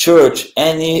church,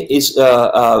 any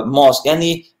mosque,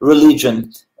 any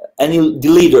religion, any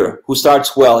leader who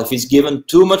starts well, if he's given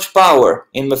too much power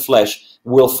in the flesh,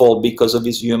 will fall because of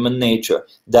his human nature.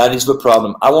 That is the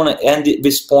problem. I want to end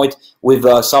this point with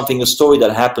a story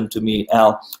that happened to me,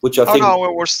 Al, which I think...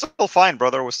 no, we're still fine,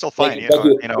 brother. We're still fine.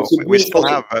 We still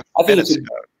have minutes.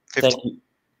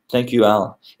 Thank you,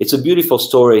 Al. It's a beautiful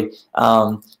story.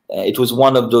 It was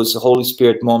one of those Holy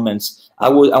Spirit moments. I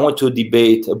went to a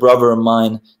debate. A brother of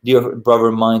mine, dear brother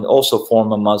of mine, also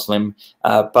former Muslim,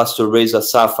 Pastor Reza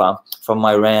Safa from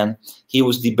Iran. He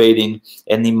was debating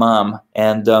an imam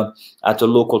and at a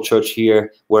local church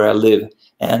here where I live.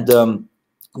 And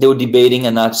they were debating,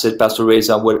 and I said, Pastor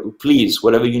Reza, please,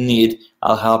 whatever you need,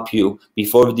 I'll help you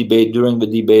before the debate, during the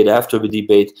debate, after the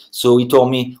debate. So he told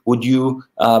me, would you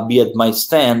be at my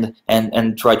stand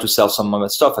and try to sell some of my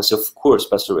stuff? I said, of course,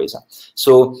 Pastor Reza.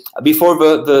 So before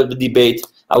the debate,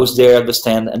 I was there at the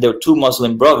stand, and there were two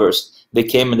Muslim brothers. They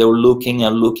came and they were looking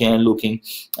and looking and looking,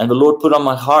 and the Lord put on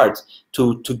my heart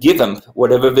to give them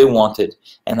whatever they wanted.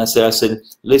 And I said,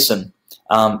 listen,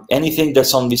 anything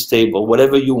that's on this table,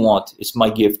 whatever you want, it's my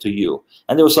gift to you.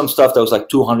 And there was some stuff that was like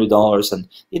 $200, and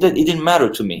it didn't matter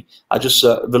to me. I just,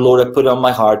 the Lord had put it on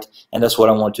my heart, and that's what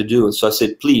I want to do. And so I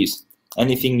said, please,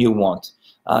 anything you want,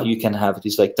 you can have it.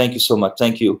 He's like, thank you so much,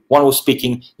 thank you. One was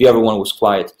speaking, the other one was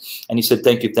quiet. And he said,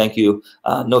 thank you,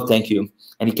 no thank you.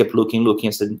 And he kept looking,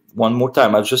 and said, one more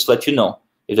time, I'll just let you know,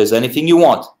 if there's anything you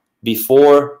want,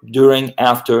 before, during,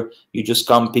 after, you just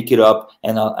come pick it up,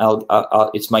 and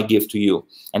it's my gift to you.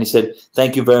 And he said,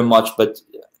 thank you very much, but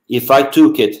if I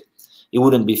took it, it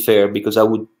wouldn't be fair, because I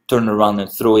would turn around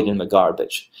and throw it in the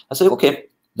garbage. I said, okay,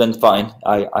 then fine,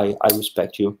 I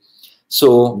respect you.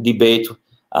 So debate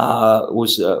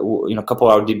was a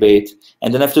couple-hour debate,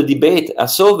 and then after debate, I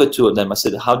saw the two of them. I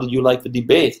said, how did you like the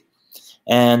debate?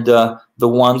 And the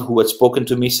one who had spoken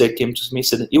to me came to me,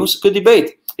 said, it was a good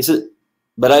debate. He said,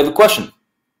 but I have a question.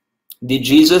 Did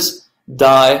Jesus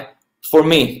die for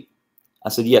me? I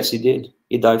said, yes, he did.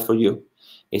 He died for you.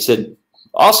 He said,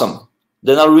 awesome.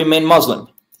 Then I'll remain Muslim.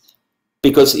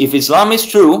 Because if Islam is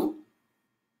true,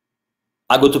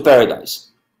 I go to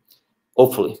paradise,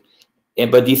 hopefully.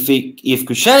 But if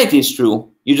Christianity is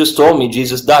true, you just told me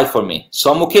Jesus died for me.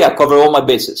 So I'm okay. I cover all my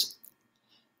bases.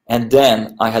 And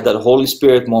then I had that Holy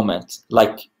Spirit moment,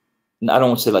 like, I don't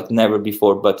want to say like never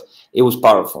before, but it was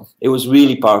powerful. It was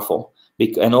really powerful.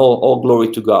 And all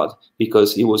glory to God,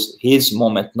 because it was his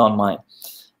moment, not mine.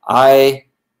 I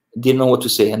didn't know what to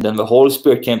say. And then the Holy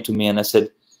Spirit came to me, and I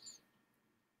said,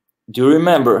 do you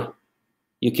remember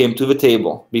you came to the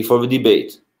table before the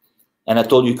debate, and I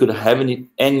told you could have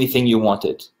anything you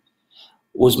wanted?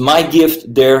 Was my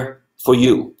gift there for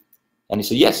you? And he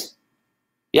said, yes.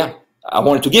 Yeah, I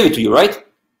wanted to give it to you, right?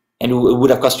 And it would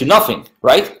have cost you nothing,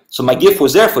 right? So my gift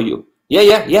was there for you.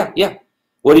 Yeah.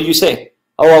 What did you say?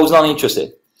 Oh, I was not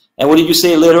interested. And what did you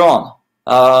say later on?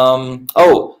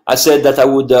 Oh, I said that I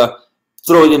would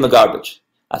throw it in the garbage.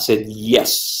 I said,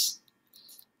 yes.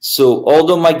 So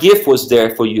although my gift was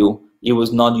there for you, it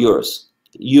was not yours.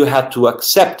 You had to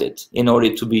accept it in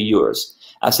order to be yours.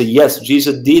 I said, yes,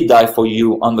 Jesus did die for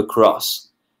you on the cross.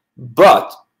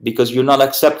 But because you're not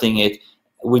accepting it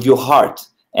with your heart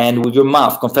and with your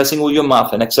mouth, confessing with your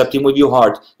mouth and accepting with your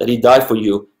heart that he died for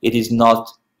you, it is not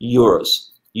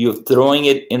yours. You're throwing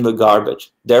it in the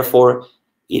garbage. Therefore,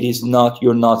 it is not,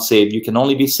 you're not saved. You can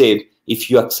only be saved if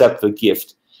you accept the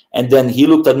gift. And then he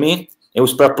looked at me and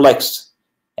was perplexed,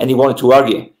 and he wanted to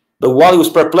argue. But while he was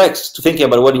perplexed, thinking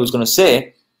about what he was going to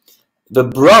say, the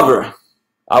brother,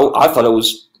 I thought I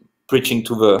was preaching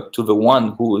to the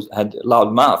one who had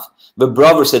loud mouth. The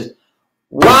brother said,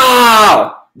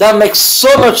 wow, that makes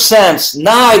so much sense.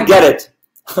 Now I get it.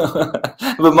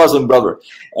 The Muslim brother.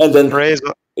 And then Praise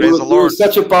it the Lord. was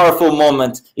such a powerful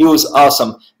moment. It was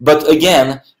awesome. But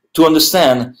again, to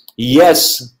understand,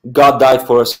 yes, God died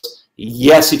for us.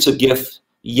 Yes, it's a gift.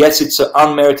 Yes, it's an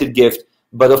unmerited gift.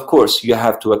 But of course, you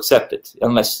have to accept it.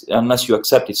 Unless you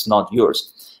accept it, it's not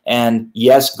yours. And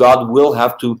yes, God will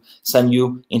have to send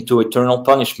you into eternal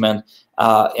punishment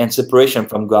and separation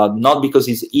from God, not because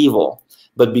he's evil,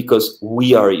 but because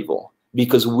we are evil,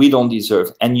 because we don't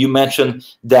deserve. And you mentioned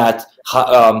that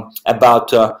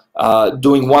about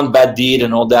doing one bad deed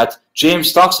and all that.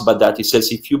 James talks about that. He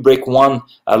says, if you break one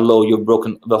law, you've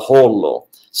broken the whole law.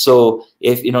 So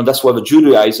if that's why the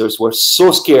Judaizers were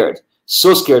so scared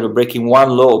of breaking one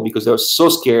law, because they were so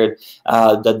scared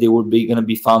that they would be going to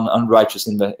be found unrighteous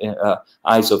in the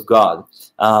eyes of God.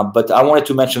 But I wanted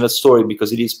to mention that story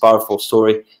because it is a powerful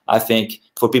story, I think,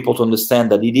 for people to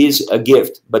understand that it is a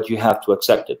gift, but you have to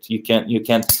accept it. You can't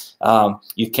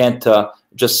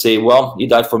just say, well, he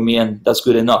died for me and that's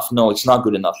good enough. No, it's not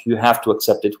good enough. You have to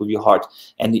accept it with your heart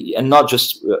and not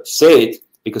just say it,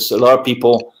 because a lot of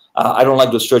people, I don't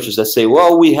like those churches that say,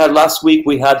 well, last week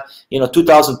we had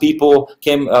 2,000 people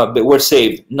came that were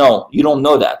saved. No, you don't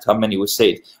know that, how many were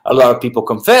saved. A lot of people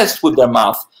confessed with their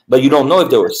mouth, but you don't know if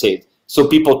they were saved. So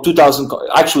people, 2,000,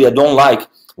 actually I don't like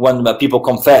when people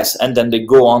confess and then they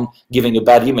go on giving a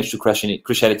bad image to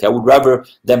Christianity. I would rather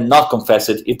them not confess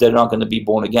it if they're not going to be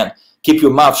born again. Keep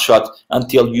your mouth shut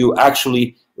until you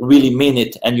actually really mean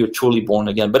it and you're truly born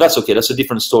again. But that's okay. That's a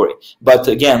different story. But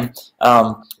again,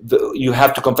 you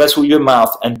have to confess with your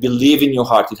mouth and believe in your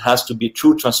heart. It has to be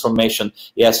true transformation.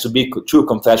 It has to be true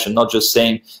confession, not just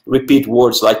saying repeat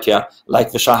words like the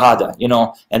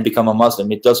Shahada, and become a Muslim.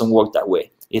 It doesn't work that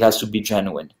way. It has to be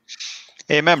genuine.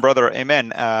 Amen, brother.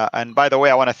 Amen. And by the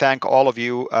way, I want to thank all of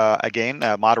you again,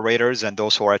 moderators and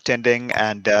those who are attending.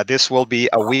 And this will be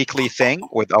a weekly thing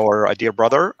with our dear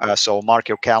brother. So mark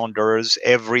your calendars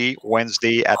every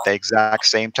Wednesday at the exact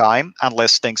same time,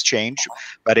 unless things change.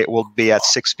 But it will be at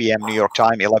 6 p.m. New York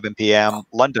time, 11 p.m.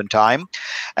 London time.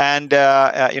 And,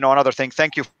 another thing,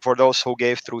 thank you for those who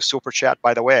gave through Super Chat,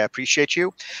 by the way. I appreciate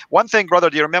you. One thing, brother,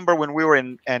 do you remember when we were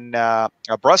in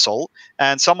Brussels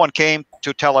and someone came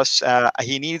to tell us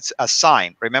he needs a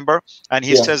sign, remember? And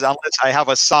he says, unless I have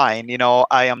a sign,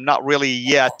 I am not really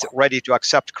yet ready to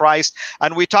accept Christ.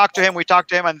 And we talked to him,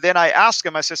 and then I asked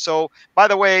him, I said, so, by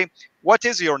the way, what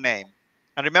is your name?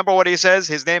 And remember what he says?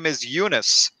 His name is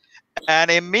Eunice.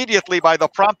 And immediately by the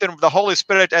prompting of the Holy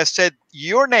Spirit, I said,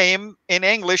 your name in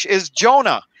English is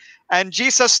Jonah. And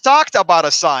Jesus talked about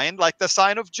a sign like the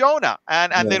sign of Jonah.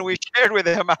 And then we shared with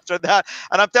him after that.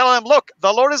 And I'm telling him, look,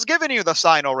 the Lord has given you the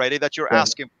sign already that you're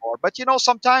asking for. But,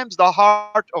 sometimes the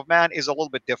heart of man is a little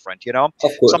bit different,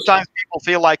 Sometimes people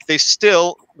feel like they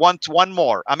still want one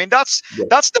more. I mean, that's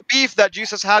the beef that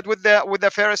Jesus had with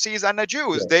the Pharisees and the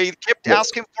Jews. They kept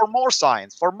asking for more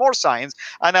signs,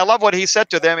 And I love what he said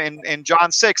to them in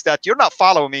John 6, that you're not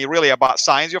following me really about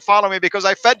signs. You're following me because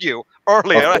I fed you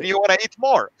earlier and you want to eat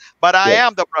more. But I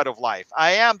am the bread of life.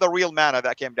 I am the real manna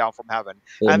that came down from heaven.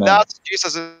 Amen. And that's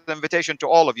Jesus' invitation to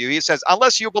all of you. He says,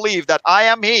 unless you believe that I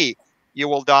am he, you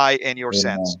will die in your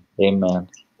sins. Amen.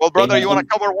 Well, brother, you want to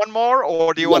cover one more,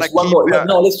 or do you want to one keep? More.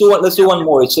 No, let's do one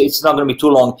more. It's not going to be too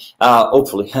long,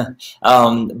 hopefully.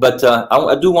 But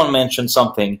I do want to mention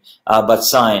something about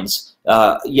signs.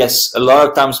 Yes, a lot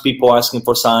of times people are asking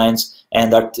for signs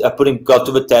and are putting God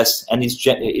to the test, and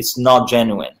it's not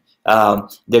genuine.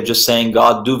 They're just saying,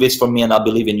 God, do this for me and I'll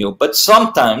believe in you. But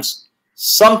sometimes,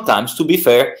 to be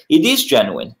fair, it is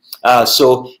genuine.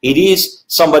 So it is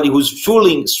somebody who's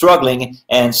truly struggling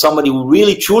and somebody who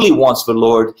really truly wants the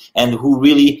Lord and who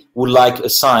really would like a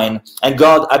sign. And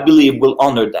God, I believe, will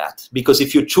honor that. Because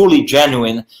if you're truly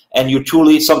genuine and you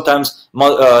truly, sometimes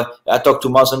I talk to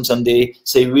Muslims and they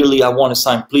say, really, I want a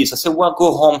sign, please. I say, well,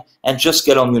 go home and just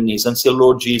get on your knees and say,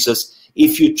 Lord Jesus,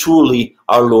 if you truly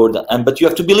are Lord, but you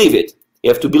have to believe it. You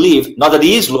have to believe, not that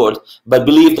he is Lord, but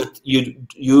believe that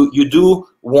you do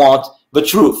want the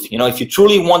truth. If you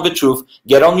truly want the truth,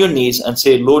 get on your knees and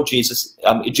say, Lord Jesus,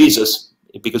 Jesus,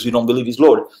 because you don't believe he's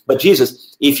Lord. But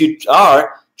Jesus, if you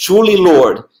are truly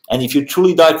Lord, and if you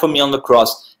truly died for me on the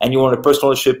cross, and you want a personal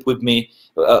relationship with me,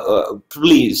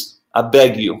 please, I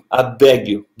beg you,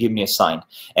 give me a sign.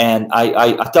 And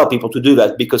I tell people to do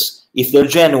that, because if they're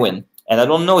genuine, and I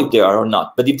don't know if they are or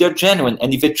not, but if they're genuine,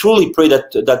 and if they truly pray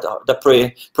that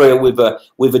prayer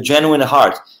with a genuine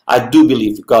heart, I do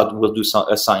believe God will do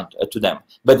a sign to them.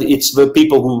 But it's the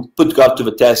people who put God to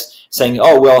the test, saying,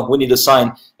 "Oh well, we need a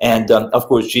sign." And of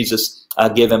course, Jesus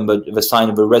gave him the sign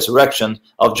of the resurrection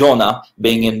of Jonah,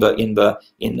 being in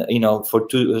for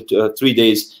 3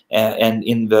 days and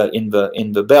in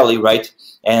the belly, right?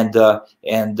 And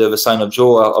the sign of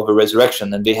Joah of the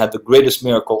resurrection, and they had the greatest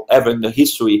miracle ever in the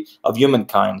history of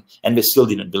humankind, and they still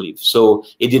didn't believe. So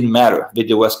it didn't matter that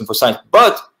they were asking for signs.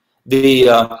 But the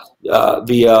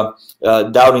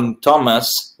doubting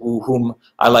Thomas, whom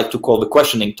I like to call the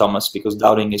questioning Thomas, because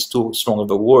doubting is too strong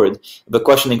of a word. The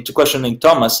questioning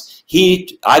Thomas,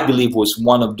 I believe, was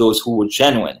one of those who were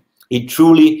genuine. He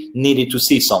truly needed to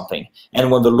see something,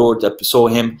 and when the Lord saw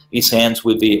his hands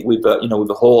with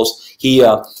the holes,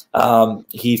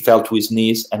 he fell to his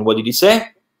knees, and what did he say?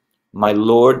 "My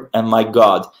Lord and my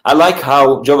God." I like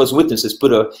how Jehovah's Witnesses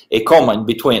put a comma in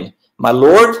between, "My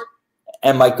Lord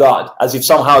and my God," as if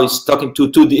somehow he's talking to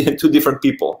two different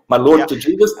people. My Lord to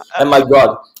Jesus, and my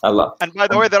God, Allah. And by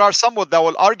the way, there are some that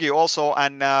will argue also,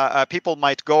 and people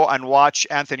might go and watch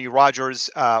Anthony Rogers'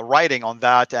 writing on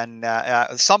that, and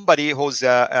somebody who's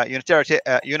a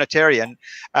Unitarian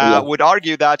would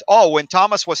argue that, oh, when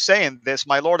Thomas was saying this,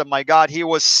 "My Lord and my God," he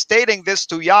was stating this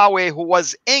to Yahweh, who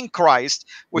was in Christ,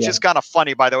 which is kind of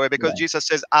funny, by the way, because Jesus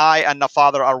says, "I and the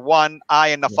Father are one. I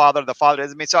and the Father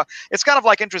is me." So it's kind of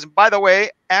like interesting. By the way,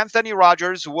 Anthony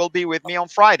Rogers will be with me on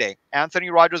Friday. Anthony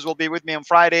Rogers will be with me on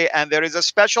Friday, and there is a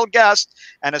special guest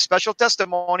and a special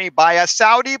testimony by a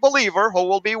Saudi believer who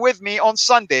will be with me on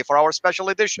Sunday for our special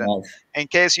edition, in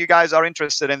case you guys are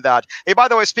interested in that. Hey, by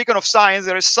the way, speaking of signs,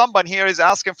 there is someone here is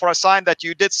asking for a sign that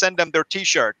you did send them their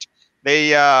T-shirt. They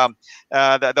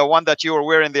the one that you were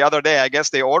wearing the other day. I guess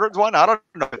they ordered one. I don't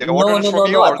know if they ordered it from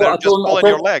you, or they're just pulling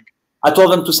your leg. I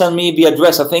told them to send me the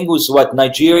address. I think it was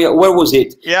Nigeria. Where was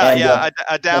it? Yeah,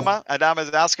 Adama is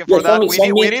asking for that.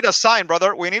 We need a sign,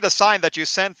 brother. We need a sign that you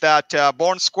sent that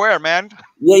Born Square, man.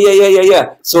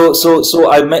 Yeah.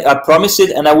 So I promised it,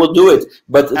 and I will do it.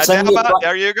 But Adama,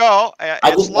 there you go.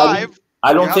 It's live.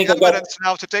 I don't think I got evidence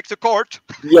now to take to court.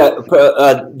 Yeah,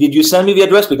 did you send me the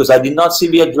address? Because I did not see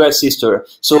the address, sister.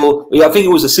 So I think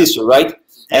it was a sister, right?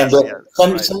 Yes,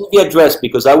 and send me the address,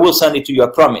 because I will send it to you. I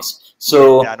promise.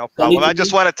 So yeah, no problem.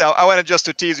 I wanted just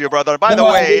to tease you, brother. By the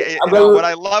way, what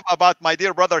I love about my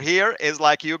dear brother here is,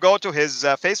 like, you go to his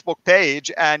Facebook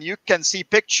page and you can see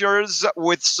pictures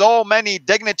with so many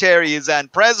dignitaries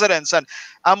and presidents, and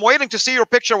I'm waiting to see your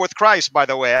picture with Christ, by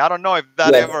the way. I don't know if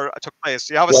that ever took place.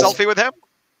 You have a selfie with him?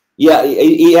 Yeah,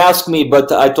 he asked me,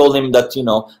 but I told him that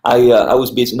I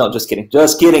was busy. No, just kidding.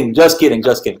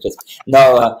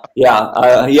 No,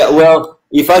 yeah. Well,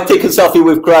 if I take a selfie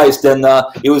with Christ, then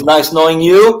it was nice knowing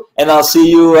you, and I'll see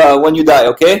you when you die.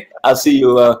 Okay, I'll see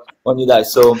you when you die.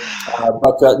 So,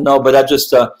 but I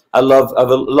just I love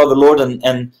the Lord,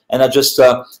 and I just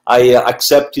I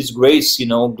accept His grace,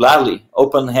 gladly,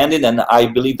 open-handed, and I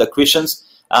believe that Christians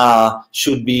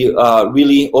should be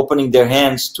really opening their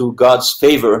hands to God's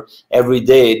favor every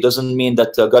day. It doesn't mean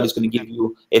that God is going to give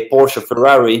you a Porsche,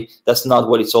 Ferrari. That's not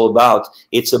what it's all about.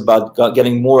 It's about God,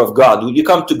 getting more of God. You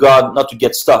come to God not to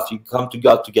get stuff. You come to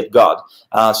God to get God.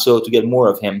 So to get more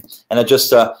of Him. And I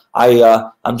just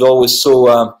I'm always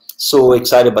so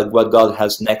excited about what God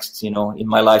has next, in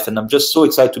my life, and I'm just so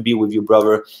excited to be with you,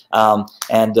 brother.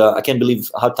 And I can't believe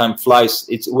how time flies.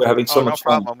 We're having so much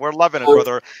fun. No problem. We're loving it,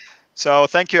 brother. So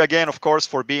thank you again, of course,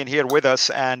 for being here with us.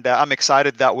 And I'm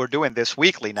excited that we're doing this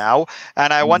weekly now.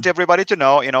 And I want everybody to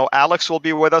know, Alex will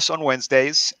be with us on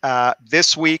Wednesdays.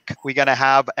 This week, we're going to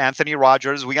have Anthony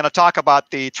Rogers. We're going to talk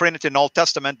about the Trinity in Old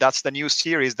Testament. That's the new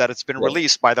series that it's been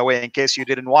released, by the way, in case you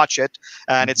didn't watch it.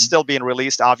 And it's still being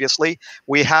released, obviously.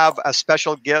 We have a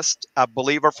special guest, a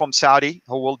believer from Saudi,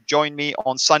 who will join me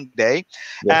on Sunday.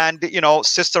 And,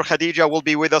 Sister Khadija will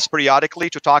be with us periodically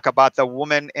to talk about the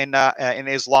woman in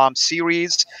Islam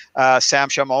series. Sam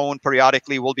Shamoun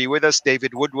periodically will be with us.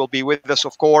 David Wood will be with us,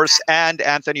 of course, and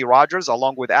Anthony Rogers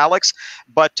along with Alex.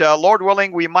 But Lord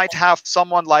willing, we might have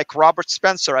someone like Robert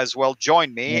Spencer as well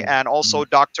join me, and also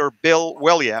Dr. Bill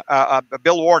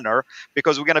Warner,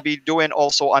 because we're going to be doing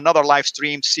also another live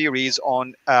stream series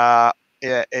on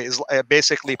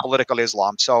basically political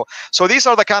Islam. So these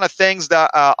are the kind of things that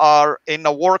are in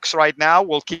the works right now.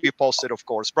 We'll keep you posted, of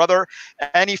course. Brother,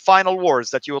 any final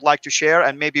words that you would like to share,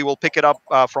 and maybe we'll pick it up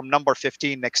from number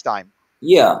 15 next time.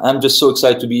 Yeah, I'm just so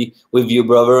excited to be with you,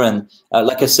 brother. And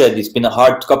like I said, it's been a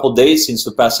hard couple of days since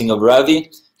the passing of Ravi.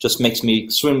 Just makes me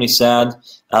extremely sad.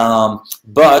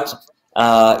 But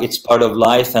it's part of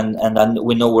life, and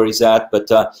we know where he's at.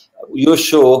 But your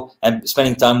show and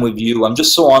spending time with you, I'm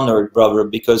just so honored, brother,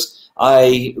 because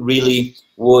I really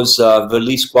was the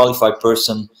least qualified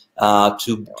person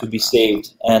to be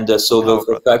saved. And so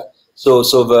the fact. So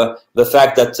the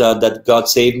fact that that God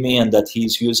saved me and that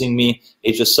He's using me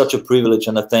is just such a privilege,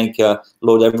 and I thank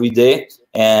Lord every day.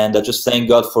 And I just thank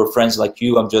God for friends like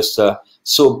you. I'm just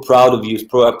so proud of you,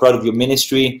 proud of your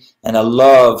ministry, and I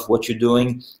love what you're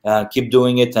doing. Keep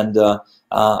doing it, and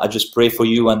I just pray for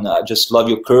you, and I just love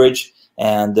your courage,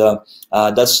 and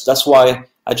that's why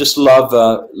I just love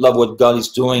what God is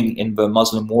doing in the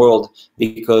Muslim world,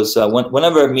 because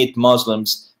whenever I meet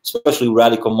Muslims, especially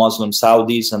radical Muslims,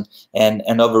 Saudis,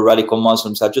 and other radical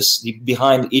Muslims, I just,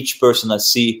 behind each person, I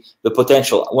see the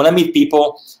potential. When I meet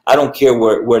people, I don't care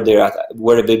where they're at,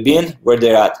 where they've been, where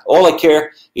they're at. All I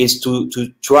care is to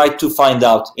try to find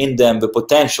out in them the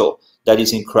potential that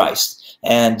is in Christ.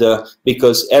 And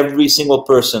because every single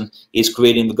person is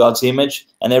created in God's image,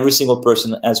 and every single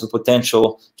person has the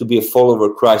potential to be a follower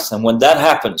of Christ. And when that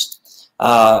happens,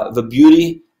 the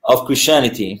beauty of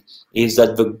Christianity is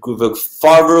that the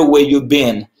farther away you've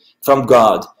been from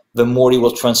God, the more He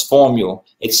will transform you.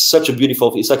 It's such a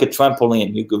beautiful, it's like a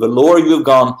trampoline. The lower you've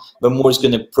gone, the more it's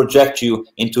going to project you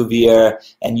into the air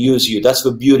and use you. That's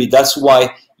the beauty. That's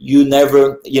why you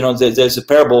never, there's a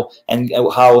parable, and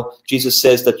how Jesus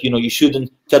says that, you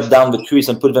shouldn't cut down the trees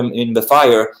and put them in the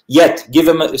fire, yet give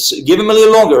him a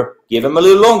little longer,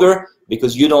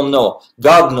 because you don't know.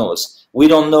 God knows. We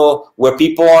don't know where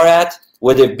people are at,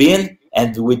 where they've been,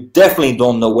 and we definitely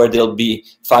don't know where they'll be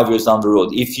 5 years down the road.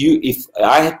 If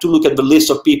I had to look at the list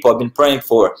of people I've been praying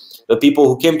for, the people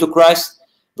who came to Christ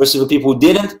versus the people who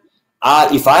didn't,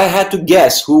 if I had to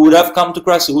guess who would have come to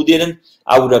Christ and who didn't,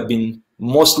 I would have been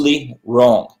mostly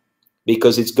wrong,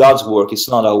 because it's God's work. It's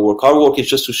not our work. Our work is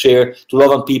just to share, to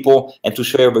love on people, and to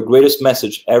share the greatest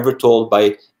message ever told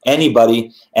by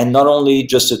anybody, and not only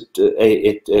just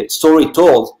a story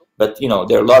told, but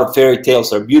there are a lot of fairy tales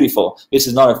that are beautiful. This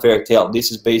is not a fairy tale.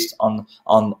 This is based on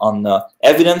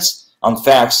evidence, on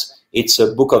facts. It's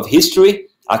a book of history.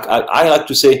 I like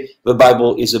to say the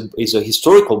Bible is a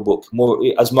historical book, more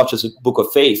as much as a book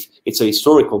of faith. It's a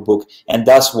historical book, and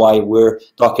that's why we're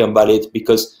talking about it,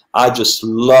 because I just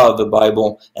love the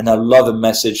Bible, and I love the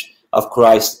message of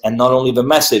Christ, and not only the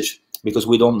message, because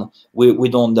we don't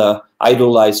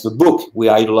idolize the book, we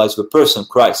idolize the person,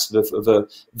 Christ. The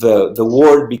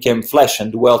Word became flesh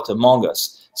and dwelt among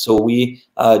us. So we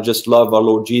just love our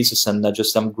Lord Jesus, and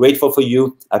I'm grateful for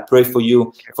you. I pray for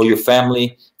you, for your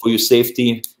family, for your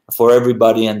safety, for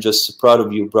everybody, and just proud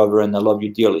of you, brother, and I love you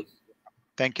dearly.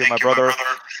 Thank you, my brother.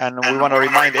 And we want to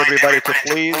remind everybody to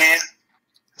please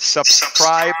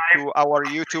subscribe to our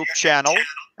YouTube channel,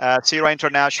 CIRA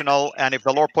International, and if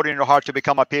the Lord put in your heart to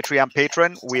become a Patreon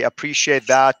patron, we appreciate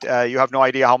that. You have no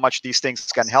idea how much these things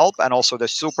can help, and also the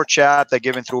super chat, the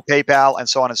giving through PayPal, and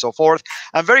so on and so forth.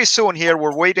 And very soon here,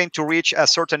 we're waiting to reach a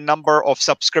certain number of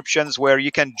subscriptions where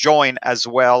you can join as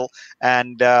well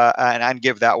and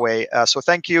give that way. So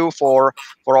thank you for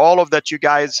all of that you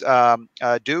guys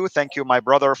do. Thank you, my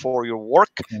brother, for your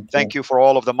work. Thank you for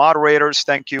all of the moderators.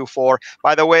 Thank you for,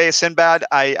 by the way, Sinbad,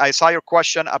 I saw your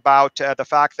question about the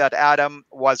fact that Adam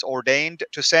was ordained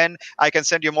to sin. I can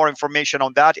send you more information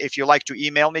on that. If you like to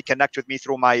email me, connect with me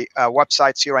through my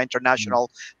website,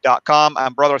 CIRAinternational.com.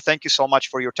 And brother, thank you so much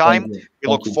for your time. We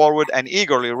look forward and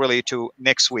eagerly really to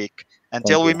next week.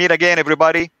 Until we meet again,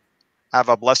 everybody, have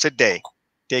a blessed day.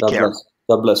 Take care.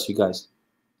 God bless you guys.